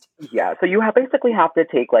honest. yeah, so you basically have to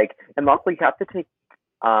take like and also you have to take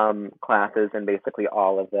classes in basically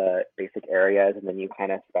all of the basic areas and then you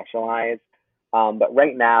kind of specialize. But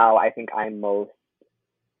right now I think I'm most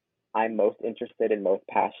interested and most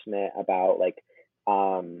passionate about like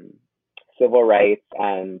um, civil rights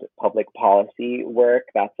and public policy work.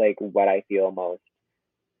 That's like what I feel most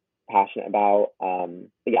passionate about.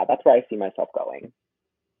 But yeah, that's where I see myself going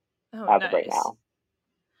Oh, as of right nice. now.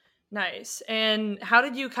 Nice. And how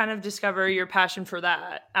did you kind of discover your passion for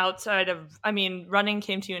that outside of, I mean, running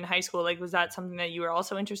came to you in high school. Like, was that something that you were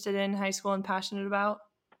also interested in high school and passionate about?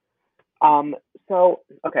 Um, so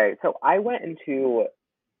I went into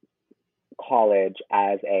college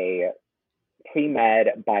as a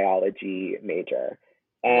pre-med biology major.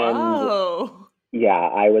 And Whoa. yeah,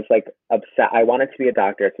 I was like upset. I wanted to be a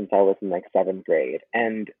doctor since I was in like seventh grade.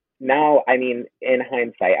 And now, I mean, in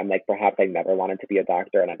hindsight, I'm like, perhaps I never wanted to be a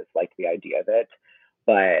doctor and I just liked the idea of it.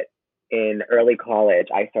 But in early college,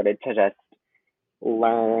 I started to just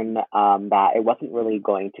learn that it wasn't really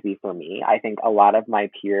going to be for me. I think a lot of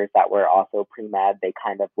my peers that were also pre med, they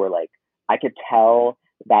kind of were like, I could tell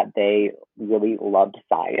that they really loved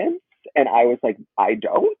science. And I was like, I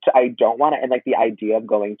don't want to. And like the idea of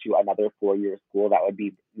going to another 4 year school that would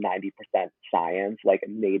be 90% science, like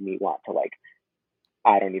made me want to like,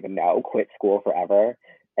 I don't even know, quit school forever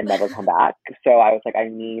and never come back. So I was like, I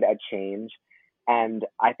need a change. And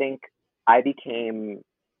I think I became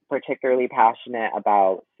particularly passionate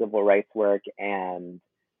about civil rights work and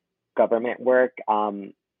government work.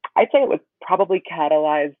 I'd say it was probably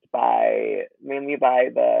catalyzed by mainly by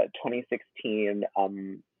the 2016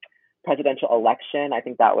 presidential election. I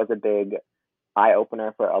think that was a big eye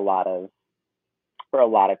opener for a lot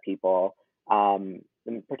of people, and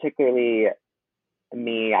particularly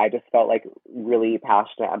me. I just felt like really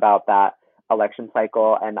passionate about that election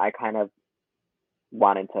cycle, and I kind of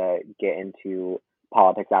wanted to get into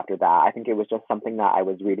politics after that. I think it was just something that I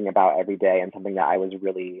was reading about every day and something that I was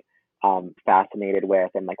really fascinated with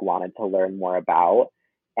and like wanted to learn more about.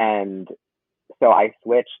 And so I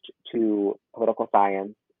switched to political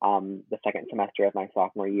science the second semester of my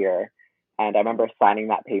sophomore year. And I remember signing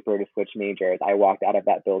that paper to switch majors. I walked out of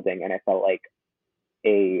that building and I felt like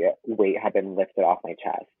a weight had been lifted off my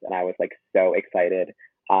chest. And I was like so excited.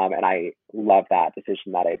 And I love that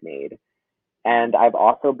decision that I've made. And I've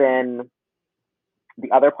also been,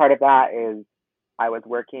 the other part of that is I was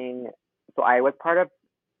working, so I was part of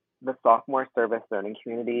the sophomore service learning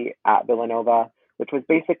community at Villanova, which was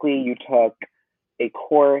basically you took a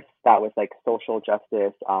course that was like social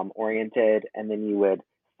justice oriented, and then you would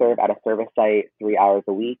serve at a service site 3 hours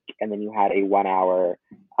a week, and then you had a 1 hour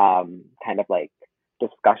kind of like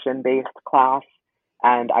discussion based class.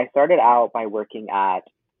 And I started out by working at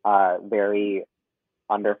a very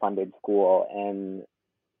underfunded school in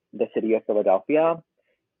the city of Philadelphia.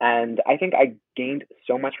 And I think I gained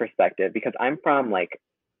so much perspective because I'm from like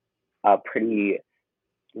a pretty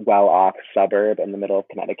well off suburb in the middle of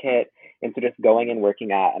Connecticut. And so just going and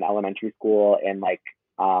working at an elementary school in like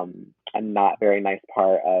a not very nice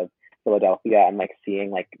part of Philadelphia and like seeing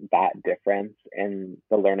like that difference in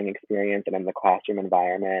the learning experience and in the classroom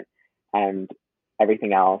environment and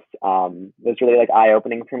everything else was really like eye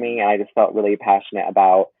opening for me. And I just felt really passionate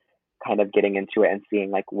about kind of getting into it and seeing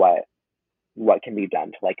like what can be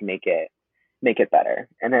done to like make it better.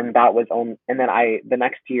 And then that was on, and then the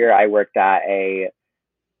next year I worked at a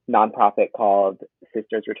nonprofit called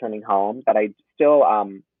Sisters Returning Home that I still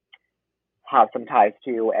have some ties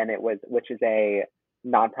to, and which is a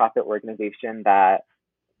nonprofit organization that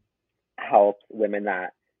helps women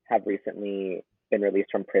that have recently been released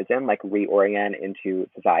from prison like reorient into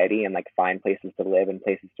society and like find places to live and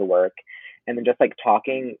places to work. And then just like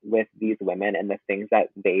talking with these women and the things that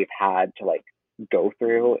they've had to like go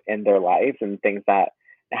through in their lives and things that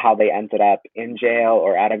how they ended up in jail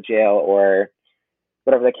or out of jail or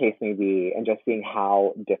whatever the case may be, and just seeing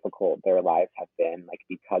how difficult their lives have been, like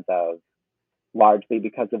largely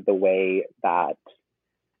because of the way that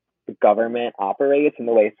the government operates and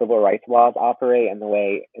the way civil rights laws operate and the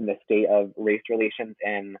way in the state of race relations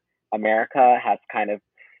in America has kind of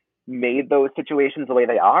made those situations the way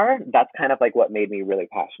they are. That's kind of like what made me really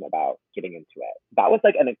passionate about getting into it. That was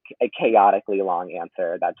like a chaotically long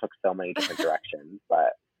answer that took so many different directions,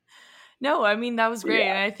 but No, I mean, that was great.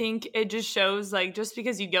 And yeah. I think it just shows like just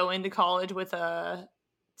because you go into college with a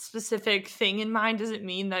specific thing in mind doesn't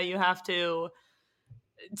mean that you have to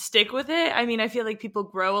stick with it. I mean, I feel like people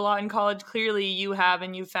grow a lot in college. Clearly, you have,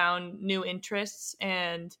 and you found new interests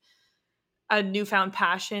and a newfound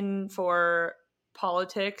passion for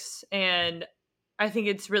politics. And I think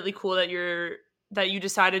it's really cool that you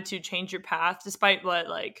decided to change your path despite what,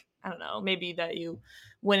 like, I don't know, maybe that you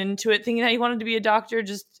went into it thinking that you wanted to be a doctor,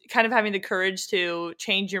 just kind of having the courage to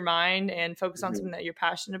change your mind and focus on Mhm. something that you're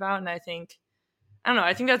passionate about. And I don't know,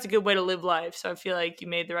 I think that's a good way to live life. So I feel like you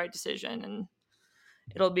made the right decision and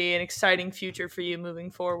it'll be an exciting future for you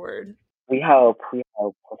moving forward. We hope,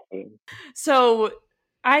 we'll see. So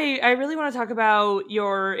I really want to talk about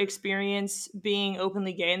your experience being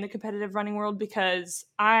openly gay in the competitive running world because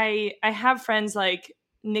I have friends like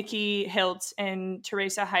Nikki Hiltz and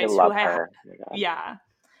Teresa I Heiss, love her. Oh my God. yeah,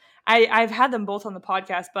 I've had them both on the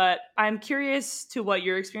podcast, but I'm curious to what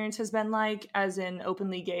your experience has been like as an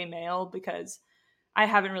openly gay male, because I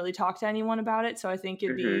haven't really talked to anyone about it. So I think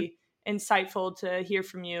it'd Hmm. be insightful to hear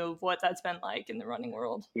from you of what that's been like in the running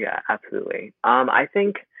world. Yeah, absolutely. I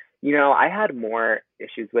think, I had more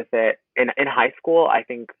issues with it in high school. I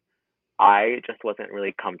think I just wasn't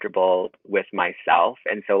really comfortable with myself.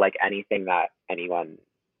 And so like anything that anyone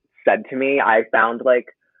said to me, I found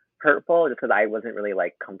like hurtful just because I wasn't really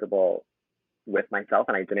like comfortable with myself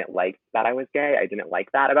and I didn't like that I was gay. I didn't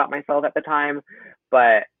like that about myself at the time.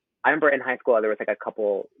 But I remember in high school there was like a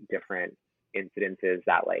couple different incidences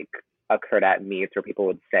that like occurred at meets where people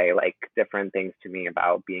would say like different things to me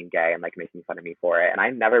about being gay and like making fun of me for it. And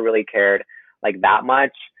I never really cared like that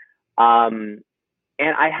much. And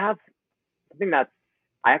I have something that's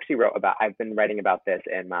I actually wrote about. I've been writing about this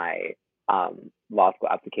in my law school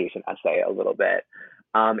application essay a little bit.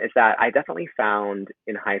 Is that I definitely found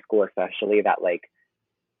in high school, especially, that like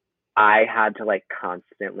I had to like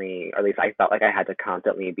constantly, or at least I felt like I had to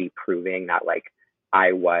constantly be proving that like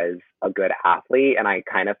I was a good athlete, and I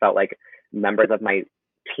kind of felt like members of my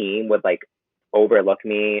team would like overlook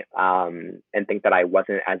me and think that I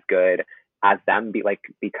wasn't as good as them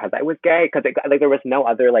because I was gay, because like there was no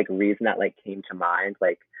other like reason that like came to mind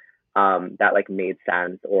like that like made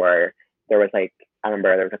sense. Or there was like I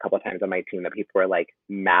remember there was a couple of times on my team that people were like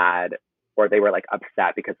mad or they were like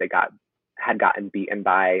upset because they had gotten beaten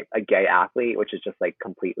by a gay athlete, which is just like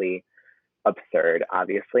completely absurd,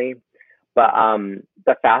 obviously. But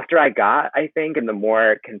the faster I got, I think, and the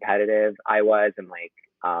more competitive I was, and like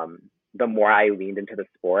the more I leaned into the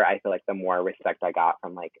sport, I feel like the more respect I got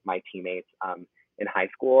from like my teammates in high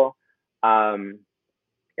school. And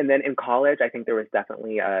then in college, I think there was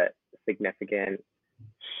definitely a significant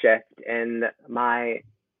shift in my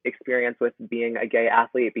experience with being a gay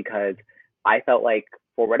athlete, because I felt like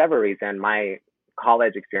for whatever reason, my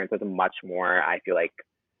college experience was much more, I feel like,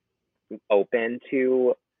 open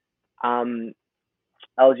to um,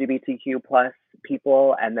 LGBTQ plus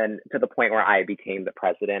people, and then to the point where I became the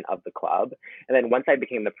president of the club. And then once I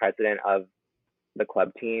became the president of the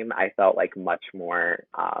club team, I felt like much more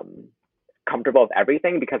comfortable with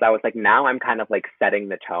everything, because I was like, now I'm kind of like setting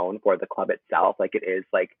the tone for the club itself. Like it is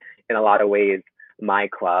like in a lot of ways my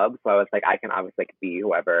club. So I was like, I can obviously like be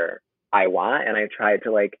whoever I want. And I tried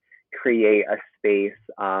to like create a space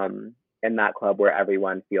in that club where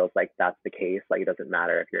everyone feels like that's the case. Like it doesn't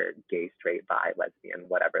matter if you're gay, straight, bi, lesbian,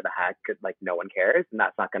 whatever the heck, like no one cares. And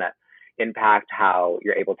that's not gonna impact how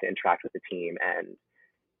you're able to interact with the team and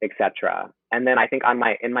etc. And then I think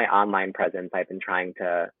in my online presence, I've been trying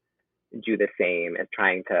to do the same, as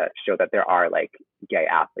trying to show that there are like gay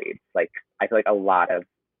athletes. Like I feel like a lot of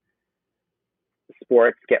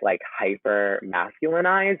sports get like hyper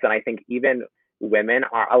masculinized, and I think even women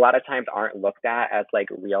are a lot of times aren't looked at as like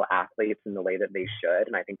real athletes in the way that they should.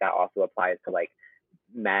 And I think that also applies to like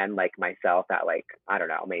men like myself that like I don't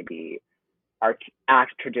know, maybe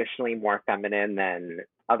act traditionally more feminine than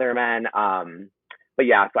other men. But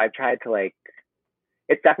yeah, so I've tried to like,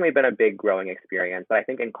 it's definitely been a big growing experience. But I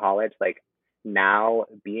think in college, like now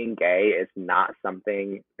being gay is not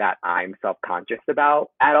something that I'm self-conscious about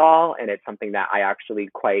at all. And it's something that I actually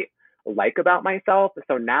quite like about myself.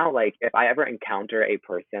 So now, like, if I ever encounter a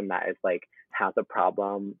person that is like, has a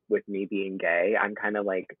problem with me being gay, I'm kind of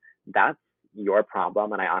like, that's your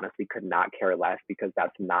problem. And I honestly could not care less, because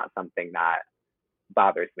that's not something that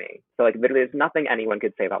bothers me. So like literally there's nothing anyone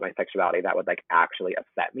could say about my sexuality that would like actually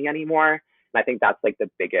upset me anymore. And I think that's like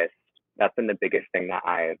that's been the biggest thing that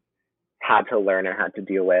I've had to learn or had to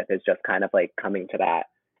deal with, is just kind of like coming to that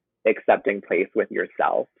accepting place with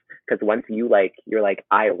yourself. Because once you're like,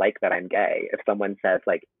 I like that I'm gay. If someone says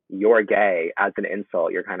like you're gay as an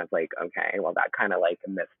insult, you're kind of like, okay, well that kind of like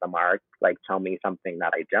missed the mark. Like tell me something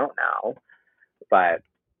that I don't know. But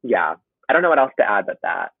yeah, I don't know what else to add but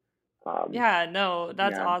that. Yeah, no,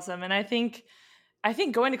 that's Yeah. awesome. And I think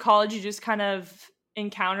going to college, you just kind of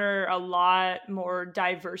encounter a lot more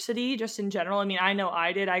diversity just in general. I mean, I know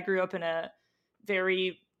I did. I grew up in a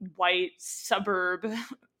very white suburb,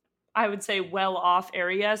 I would say well off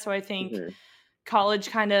area. So I think Mm-hmm. college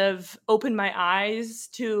kind of opened my eyes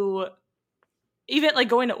to even like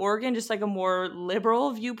going to Oregon, just like a more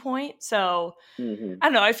liberal viewpoint. So Mm-hmm. I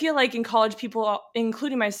don't know. I feel like in college, people,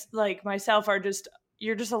 including myself, are just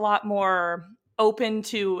you're just a lot more open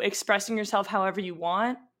to expressing yourself however you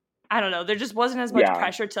want. I don't know. There just wasn't as much Yeah.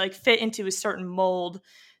 pressure to like fit into a certain mold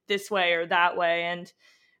this way or that way. And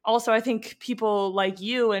also, I think people like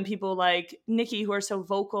you and people like Nikki, who are so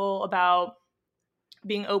vocal about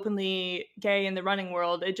being openly gay in the running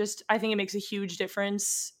world, I think it makes a huge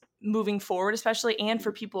difference moving forward, especially, and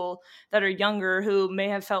for people that are younger who may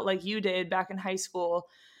have felt like you did back in high school.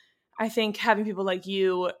 I think having people like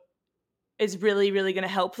you is really, really going to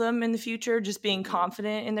help them in the future, just being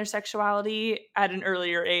confident in their sexuality at an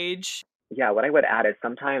earlier age. Yeah, what I would add is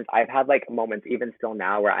sometimes I've had like moments even still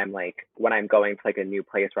now where I'm like, when I'm going to like a new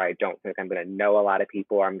place where I don't think I'm going to know a lot of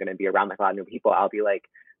people or I'm going to be around like a lot of new people, I'll be like,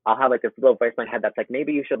 I'll have like this little voice in my head that's like,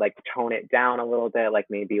 maybe you should like tone it down a little bit. Like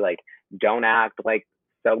maybe like don't act like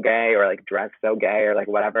so gay or like dress so gay or like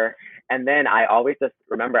whatever. And then I always just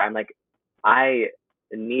remember I'm like, I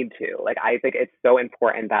need to. Like I think it's so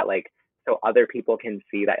important that like so other people can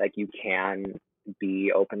see that like you can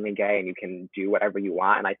be openly gay and you can do whatever you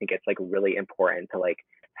want. And I think it's like really important to like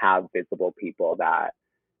have visible people that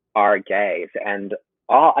are gay and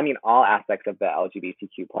all aspects of the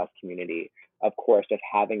LGBTQ plus community. Of course, just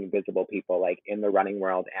having visible people like in the running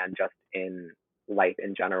world and just in life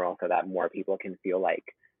in general, so that more people can feel like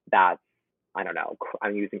that's, I don't know,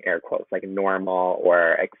 I'm using air quotes, like normal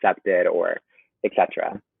or accepted or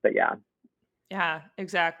etc. But yeah. Yeah,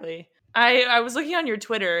 exactly. I was looking on your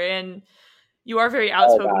Twitter and you are very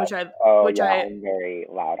outspoken, I'm very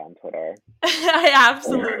loud on Twitter. I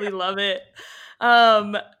absolutely love it.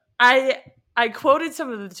 I quoted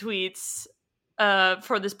some of the tweets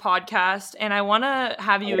for this podcast, and I want to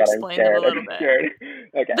have you explain them a little bit.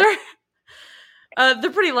 Okay.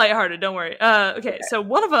 They're pretty lighthearted. Don't worry. Okay, so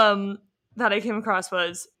one of them that I came across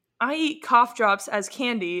was, "I eat cough drops as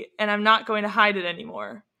candy, and I'm not going to hide it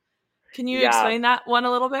anymore." Can you explain that one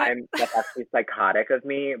a little bit? That's actually psychotic of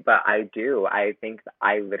me, but I do. I think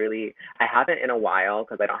I haven't in a while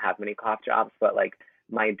because I don't have many cough drops, but like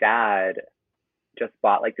my dad just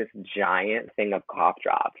bought like this giant thing of cough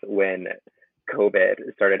drops when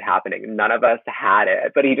COVID started happening. None of us had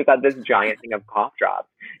it, but he just had this giant thing of cough drops.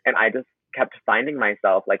 And I just kept finding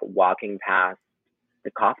myself like walking past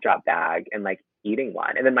the cough drop bag and like eating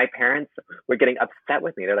one. And then my parents were getting upset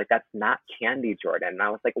with me. They're like, that's not candy, Jordan. And I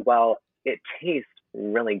was like, well, it tastes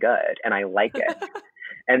really good and I like it.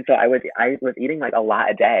 And so I was eating like a lot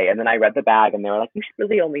a day. And then I read the bag and they were like, you should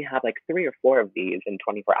really only have like 3 or 4 of these in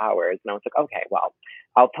 24 hours. And I was like, okay, well,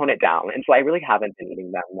 I'll tone it down. And so I really haven't been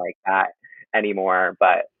eating them like that anymore.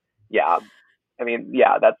 But yeah, I mean,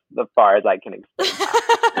 yeah, that's as far as I can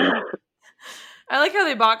explain. I like how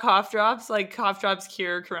they bought cough drops, like cough drops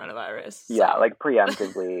cure coronavirus. So. Yeah, like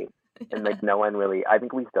preemptively. And like no one really, I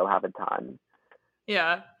think we still have a ton.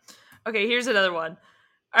 Yeah. Okay, here's another one.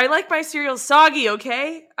 I like my cereal soggy,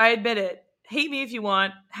 okay? I admit it. Hate me if you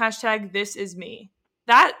want. # this is me.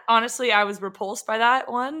 That, honestly, I was repulsed by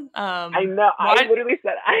that one. I know. I literally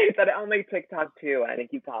said it on my TikTok too, and I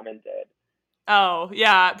think you commented. Oh,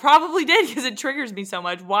 yeah. Probably did because it triggers me so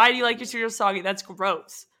much. Why do you like your cereal soggy? That's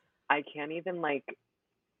gross. I can't even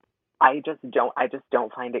I just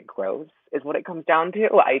don't find it gross is what it comes down to.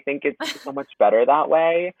 I think it's so much better that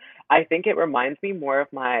way. I think it reminds me more of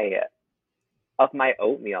my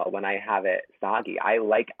oatmeal when I have it soggy. I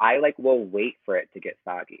will wait for it to get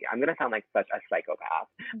soggy. I'm gonna sound like such a psychopath,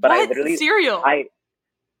 but I literally cereal.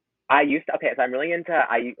 I used to, okay, so I'm really into,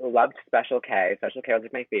 I loved Special K. Special K was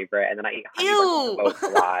like my favorite, and then I eat Honey Bunches of Oats a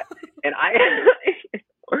lot. And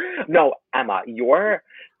no, Emma, your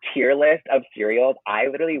tier list of cereals, I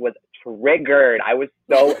literally was triggered. I was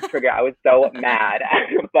so triggered. I was so mad.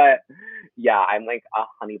 But yeah, I'm like a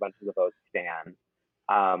Honey Bunches of Oats fan.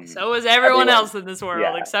 So is everyone else in this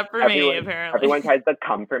world, except for me, apparently. Everyone tries to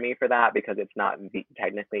come for me for that because it's not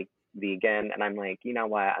technically vegan. And I'm like, you know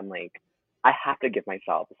what? I'm like, I have to give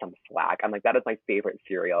myself some slack. I'm like, that is my favorite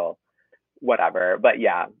cereal, whatever. But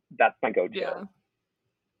yeah, that's my go-to. Yeah.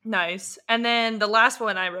 Nice. And then the last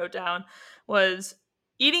one I wrote down was,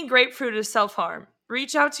 eating grapefruit is self-harm.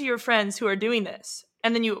 Reach out to your friends who are doing this.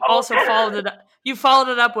 And then you also followed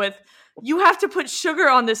it up with, you have to put sugar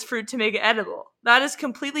on this fruit to make it edible. That is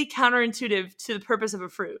completely counterintuitive to the purpose of a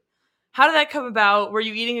fruit. How did that come about? Were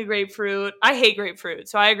you eating a grapefruit? I hate grapefruit,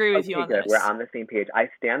 so I agree with you on this. We're on the same page. I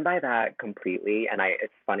stand by that completely, and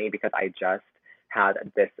it's funny because I just had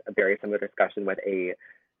this very similar discussion with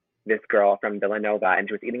this girl from Villanova, and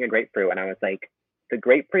she was eating a grapefruit, and I was like, the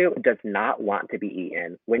grapefruit does not want to be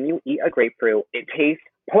eaten. When you eat a grapefruit, it tastes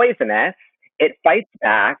poisonous. It fights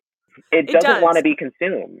back. It doesn't want to be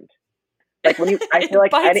consumed. Like when I feel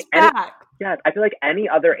like I feel like any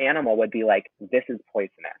other animal would be like, this is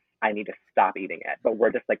poisonous. I need to stop eating it. But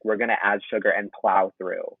we're just like, we're going to add sugar and plow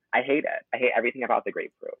through. I hate it. I hate everything about the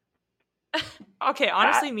grapefruit. Okay,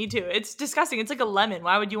 honestly, me too. It's disgusting. It's like a lemon.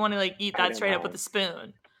 Why would you want to like eat that straight up with a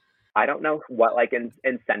spoon? I don't know what like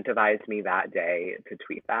incentivized me that day to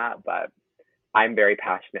tweet that, but I'm very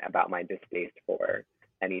passionate about my distaste for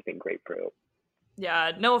anything grapefruit.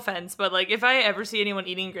 Yeah, no offense, but like if I ever see anyone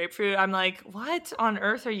eating grapefruit, I'm like, what on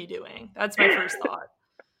earth are you doing? That's my first thought.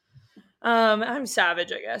 I'm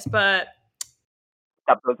savage, I guess, but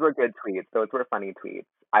Those were good tweets. Those were funny tweets.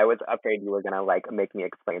 I was afraid you were gonna like make me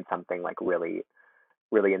explain something like really,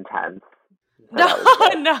 really intense. So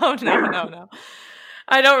no.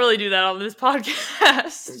 I don't really do that on this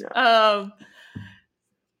podcast. Yeah.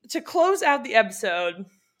 To close out the episode,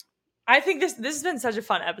 I think this has been such a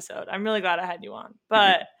fun episode. I'm really glad I had you on.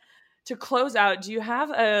 But to close out, do you have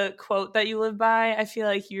a quote that you live by? I feel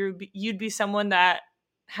like you'd be someone that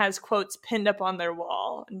has quotes pinned up on their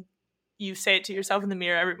wall, and you say it to yourself in the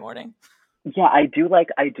mirror every morning. Yeah, I do like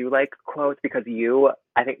quotes because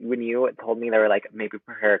I think when you told me they were like maybe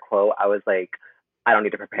prepare a quote, I was like, I don't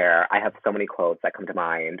need to prepare. I have so many quotes that come to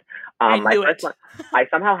mind. I knew it. I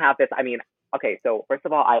somehow have this. I mean, okay, so first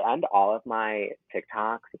of all, I end all of my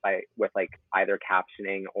TikToks with like either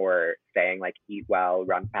captioning or saying like eat well,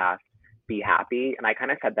 run fast, be happy, and I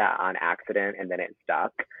kind of said that on accident, and then it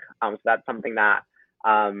stuck. So that's something that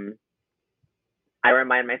I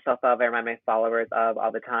remind myself of. I remind my followers of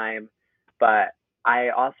all the time. But I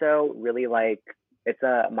also really like, it's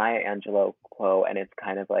a Maya Angelou quote, and it's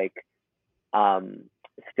kind of like,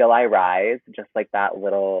 still I rise, just like that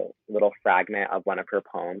little fragment of one of her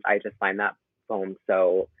poems. I just find that poem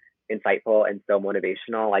so insightful and so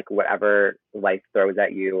motivational. Like whatever life throws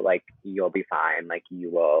at you, like you'll be fine. Like you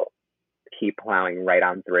will keep plowing right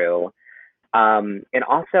on through. And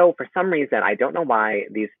also for some reason, I don't know why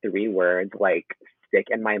these 3 words like stick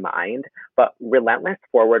in my mind, but relentless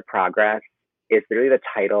forward progress is literally the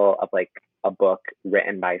title of like a book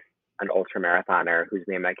written by an ultramarathoner whose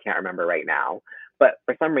name I can't remember right now. But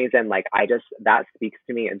for some reason, like that speaks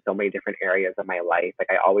to me in so many different areas of my life. Like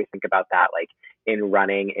I always think about that, like in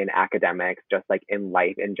running, in academics, just like in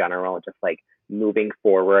life in general, just like moving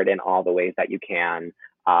forward in all the ways that you can,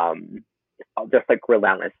 just like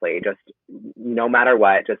relentlessly, just no matter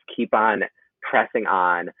what, just keep on pressing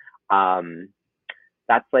on.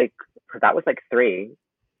 That was like 3.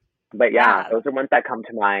 But yeah, those are ones that come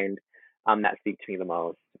to mind that speak to me the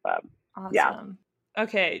most. But, awesome. Yeah.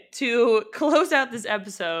 Okay, to close out this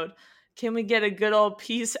episode, can we get a good old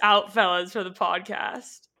peace out, fellas, for the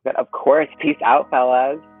podcast? But of course, peace out,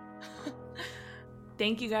 fellas.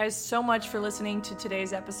 Thank you guys so much for listening to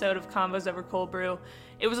today's episode of Convos Over Cold Brew.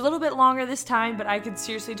 It was a little bit longer this time, but I could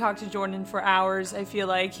seriously talk to Jordan for hours. I feel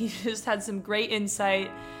like he just had some great insight,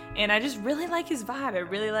 and I just really like his vibe. I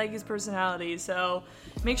really like his personality. So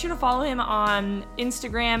make sure to follow him on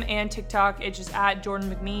Instagram and TikTok. It's just at Jordan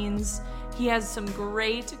McMeans. He has some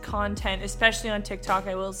great content, especially on TikTok,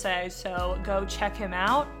 I will say. So go check him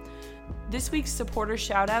out. This week's supporter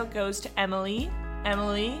shout out goes to Emily.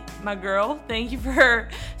 Emily, my girl, thank you for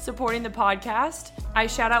supporting the podcast. I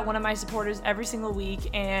shout out one of my supporters every single week,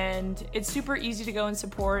 and it's super easy to go and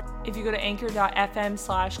support. If you go to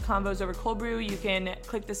anchor.fm/convos over cold brew, you can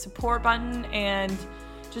click the support button and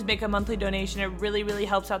just make a monthly donation. It really, really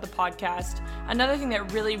helps out the podcast. Another thing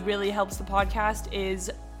that really, really helps the podcast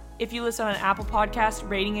is if you listen on an Apple Podcast,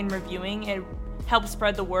 rating and reviewing. It helps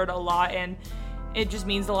spread the word a lot, and it just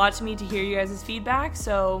means a lot to me to hear you guys' feedback.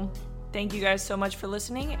 So thank you guys so much for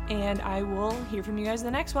listening, and I will hear from you guys in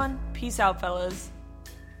the next one. Peace out, fellas.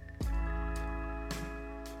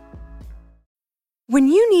 When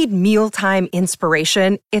you need mealtime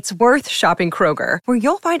inspiration, it's worth shopping Kroger, where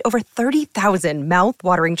you'll find over 30,000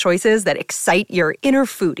 mouth-watering choices that excite your inner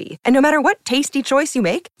foodie. And no matter what tasty choice you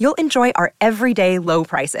make, you'll enjoy our everyday low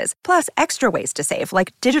prices, plus extra ways to save,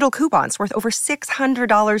 like digital coupons worth over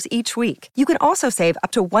 $600 each week. You can also save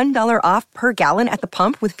up to $1 off per gallon at the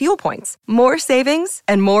pump with fuel points. More savings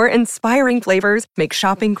and more inspiring flavors make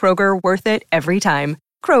shopping Kroger worth it every time.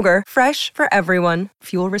 Kroger, fresh for everyone.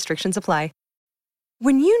 Fuel restrictions apply.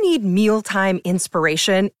 When you need mealtime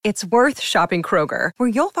inspiration, it's worth shopping Kroger, where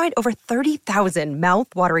you'll find over 30,000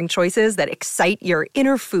 mouth-watering choices that excite your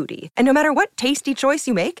inner foodie. And no matter what tasty choice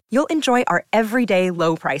you make, you'll enjoy our everyday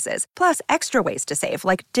low prices, plus extra ways to save,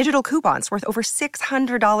 like digital coupons worth over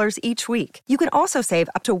 $600 each week. You can also save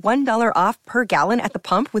up to $1 off per gallon at the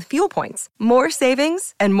pump with fuel points. More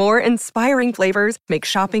savings and more inspiring flavors make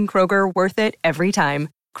shopping Kroger worth it every time.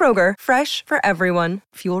 Kroger, fresh for everyone.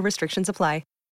 Fuel restrictions apply.